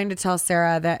trying to tell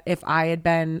Sarah that if I had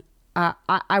been...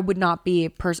 I would not be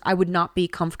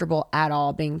comfortable at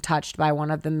all being touched by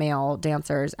one of the male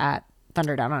dancers at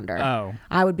Thunder Down Under. Oh.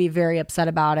 I would be very upset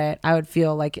about it. I would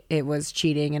feel like it was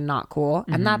cheating and not cool.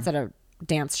 And that's at a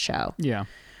dance show. Yeah.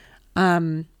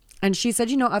 And she said,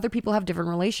 other people have different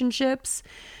relationships.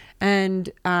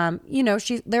 And,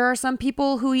 there are some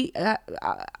people who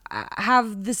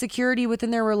have the security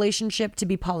within their relationship to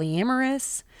be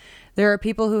polyamorous. There are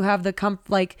people who have the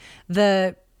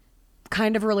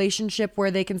kind of relationship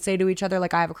where they can say to each other,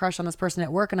 like, I have a crush on this person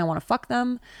at work and I want to fuck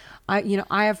them. I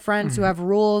have friends who have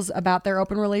rules about their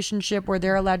open relationship where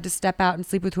they're allowed to step out and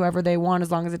sleep with whoever they want as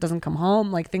long as it doesn't come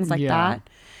home, like things like that.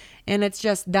 And it's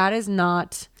just, that is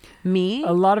not me.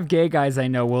 A lot of gay guys I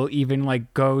know will even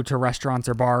like go to restaurants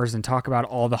or bars and talk about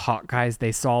all the hot guys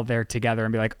they saw there together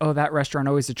and be like, oh, that restaurant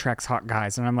always attracts hot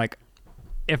guys. And I'm like,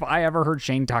 if I ever heard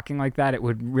Shane talking like that, it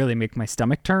would really make my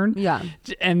stomach turn. Yeah.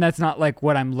 And that's not like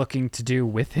what I'm looking to do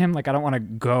with him. Like, I don't want to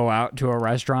go out to a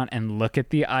restaurant and look at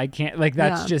the eye candy. Like,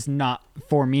 that's just not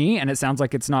for me. And it sounds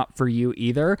like it's not for you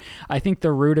either. I think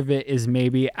the root of it is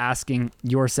maybe asking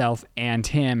yourself and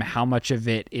him how much of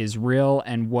it is real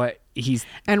and what is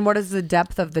the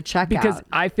depth of the checkout. Because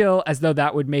I feel as though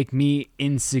that would make me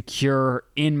insecure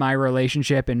in my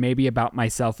relationship and maybe about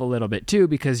myself a little bit too,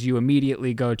 because you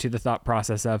immediately go to the thought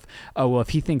process of, oh, well, if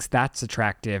he thinks that's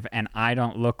attractive and I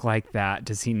don't look like that,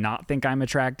 does he not think I'm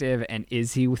attractive? And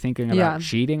is he thinking about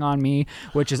cheating on me?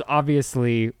 Which is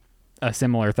obviously a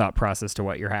similar thought process to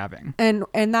what you're having. And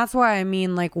that's why I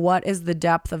mean, like, what is the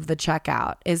depth of the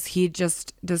checkout?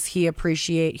 Does he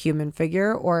appreciate human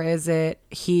figure, or is it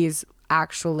he's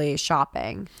actually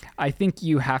shopping? I think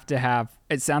you have to have,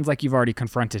 it sounds like you've already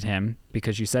confronted him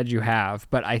because you said you have,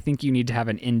 but I think you need to have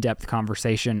an in-depth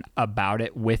conversation about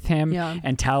it with him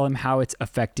and tell him how it's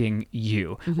affecting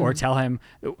you, or tell him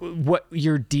what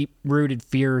your deep-rooted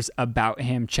fears about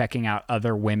him checking out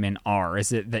other women are.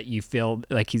 Is it that you feel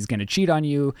like he's going to cheat on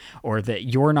you, or that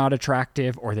you're not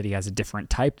attractive, or that he has a different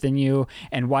type than you?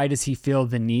 And why does he feel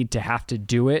the need to have to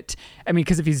do it? I mean,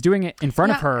 because if he's doing it in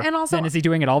front of her, and also, then is he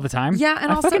doing it all the time? Yeah,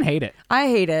 and I also, fucking hate it. I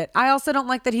hate it. I also don't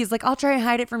like that he's like, I'll try and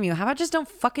hide it from you. How about just don't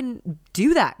fucking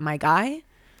do that, my guy?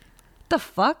 The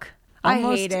fuck? I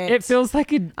hate it. It feels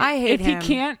like I hate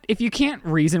him. If you can't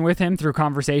reason with him through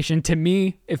conversation, to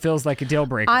me, it feels like a deal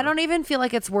breaker. I don't even feel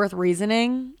like it's worth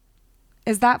reasoning.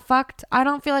 Is that fucked? I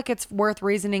don't feel like it's worth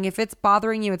reasoning. If it's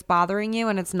bothering you, it's bothering you,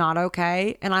 and it's not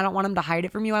okay. And I don't want him to hide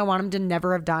it from you. I want him to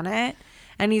never have done it.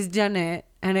 And he's done it.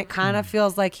 And it kind of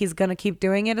feels like he's going to keep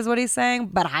doing it, is what he's saying,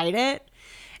 but hide it.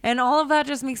 And all of that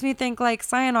just makes me think like,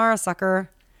 sayonara, sucker.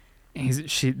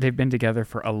 They've been together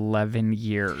for 11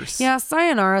 years. Yeah,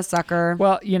 sayonara, sucker.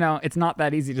 Well, it's not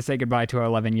that easy to say goodbye to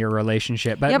an 11-year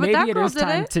relationship, but Yeah, but maybe that it girl is did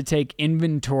time it. to take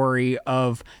inventory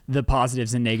of the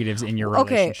positives and negatives in your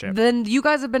Okay, relationship. then you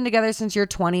guys have been together since you're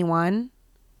 21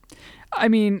 I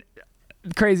mean,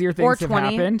 crazier or things have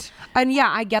 20. happened. And yeah,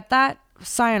 I get that.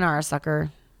 Sayonara,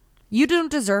 sucker. You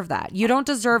don't deserve that. You don't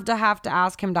deserve to have to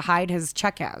ask him to hide his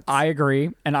checkouts. I agree.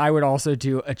 And I would also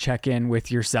do a check-in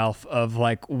with yourself of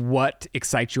like, what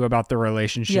excites you about the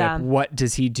relationship? Yeah. What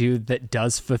does he do that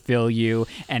does fulfill you?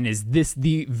 And is this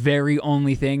the very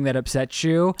only thing that upsets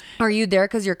you? Are you there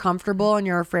because you're comfortable and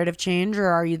you're afraid of change, or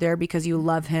are you there because you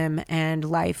love him and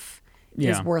life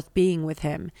is worth being with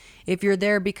him? If you're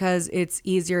there because it's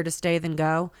easier to stay than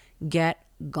go, get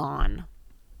gone.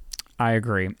 I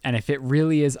agree. And if it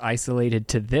really is isolated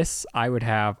to this, I would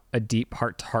have a deep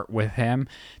heart-to-heart with him,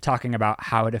 talking about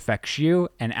how it affects you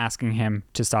and asking him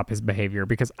to stop his behavior,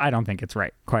 because I don't think it's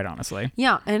right, quite honestly.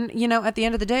 Yeah. And, at the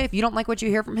end of the day, if you don't like what you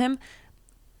hear from him,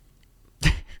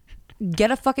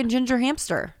 get a fucking ginger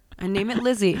hamster and name it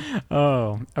Lizzie.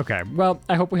 Oh, okay. Well,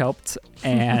 I hope we helped.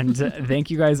 And thank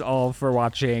you guys all for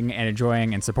watching and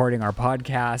enjoying and supporting our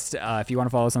podcast. If you want to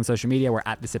follow us on social media, we're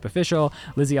at The Sip Official.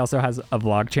 Lizzie also has a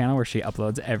vlog channel where she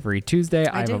uploads every Tuesday.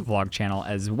 I have a vlog channel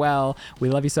as well. We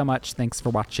love you so much. Thanks for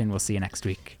watching. We'll see you next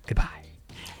week. Goodbye.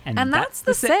 And that's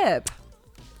The Sip.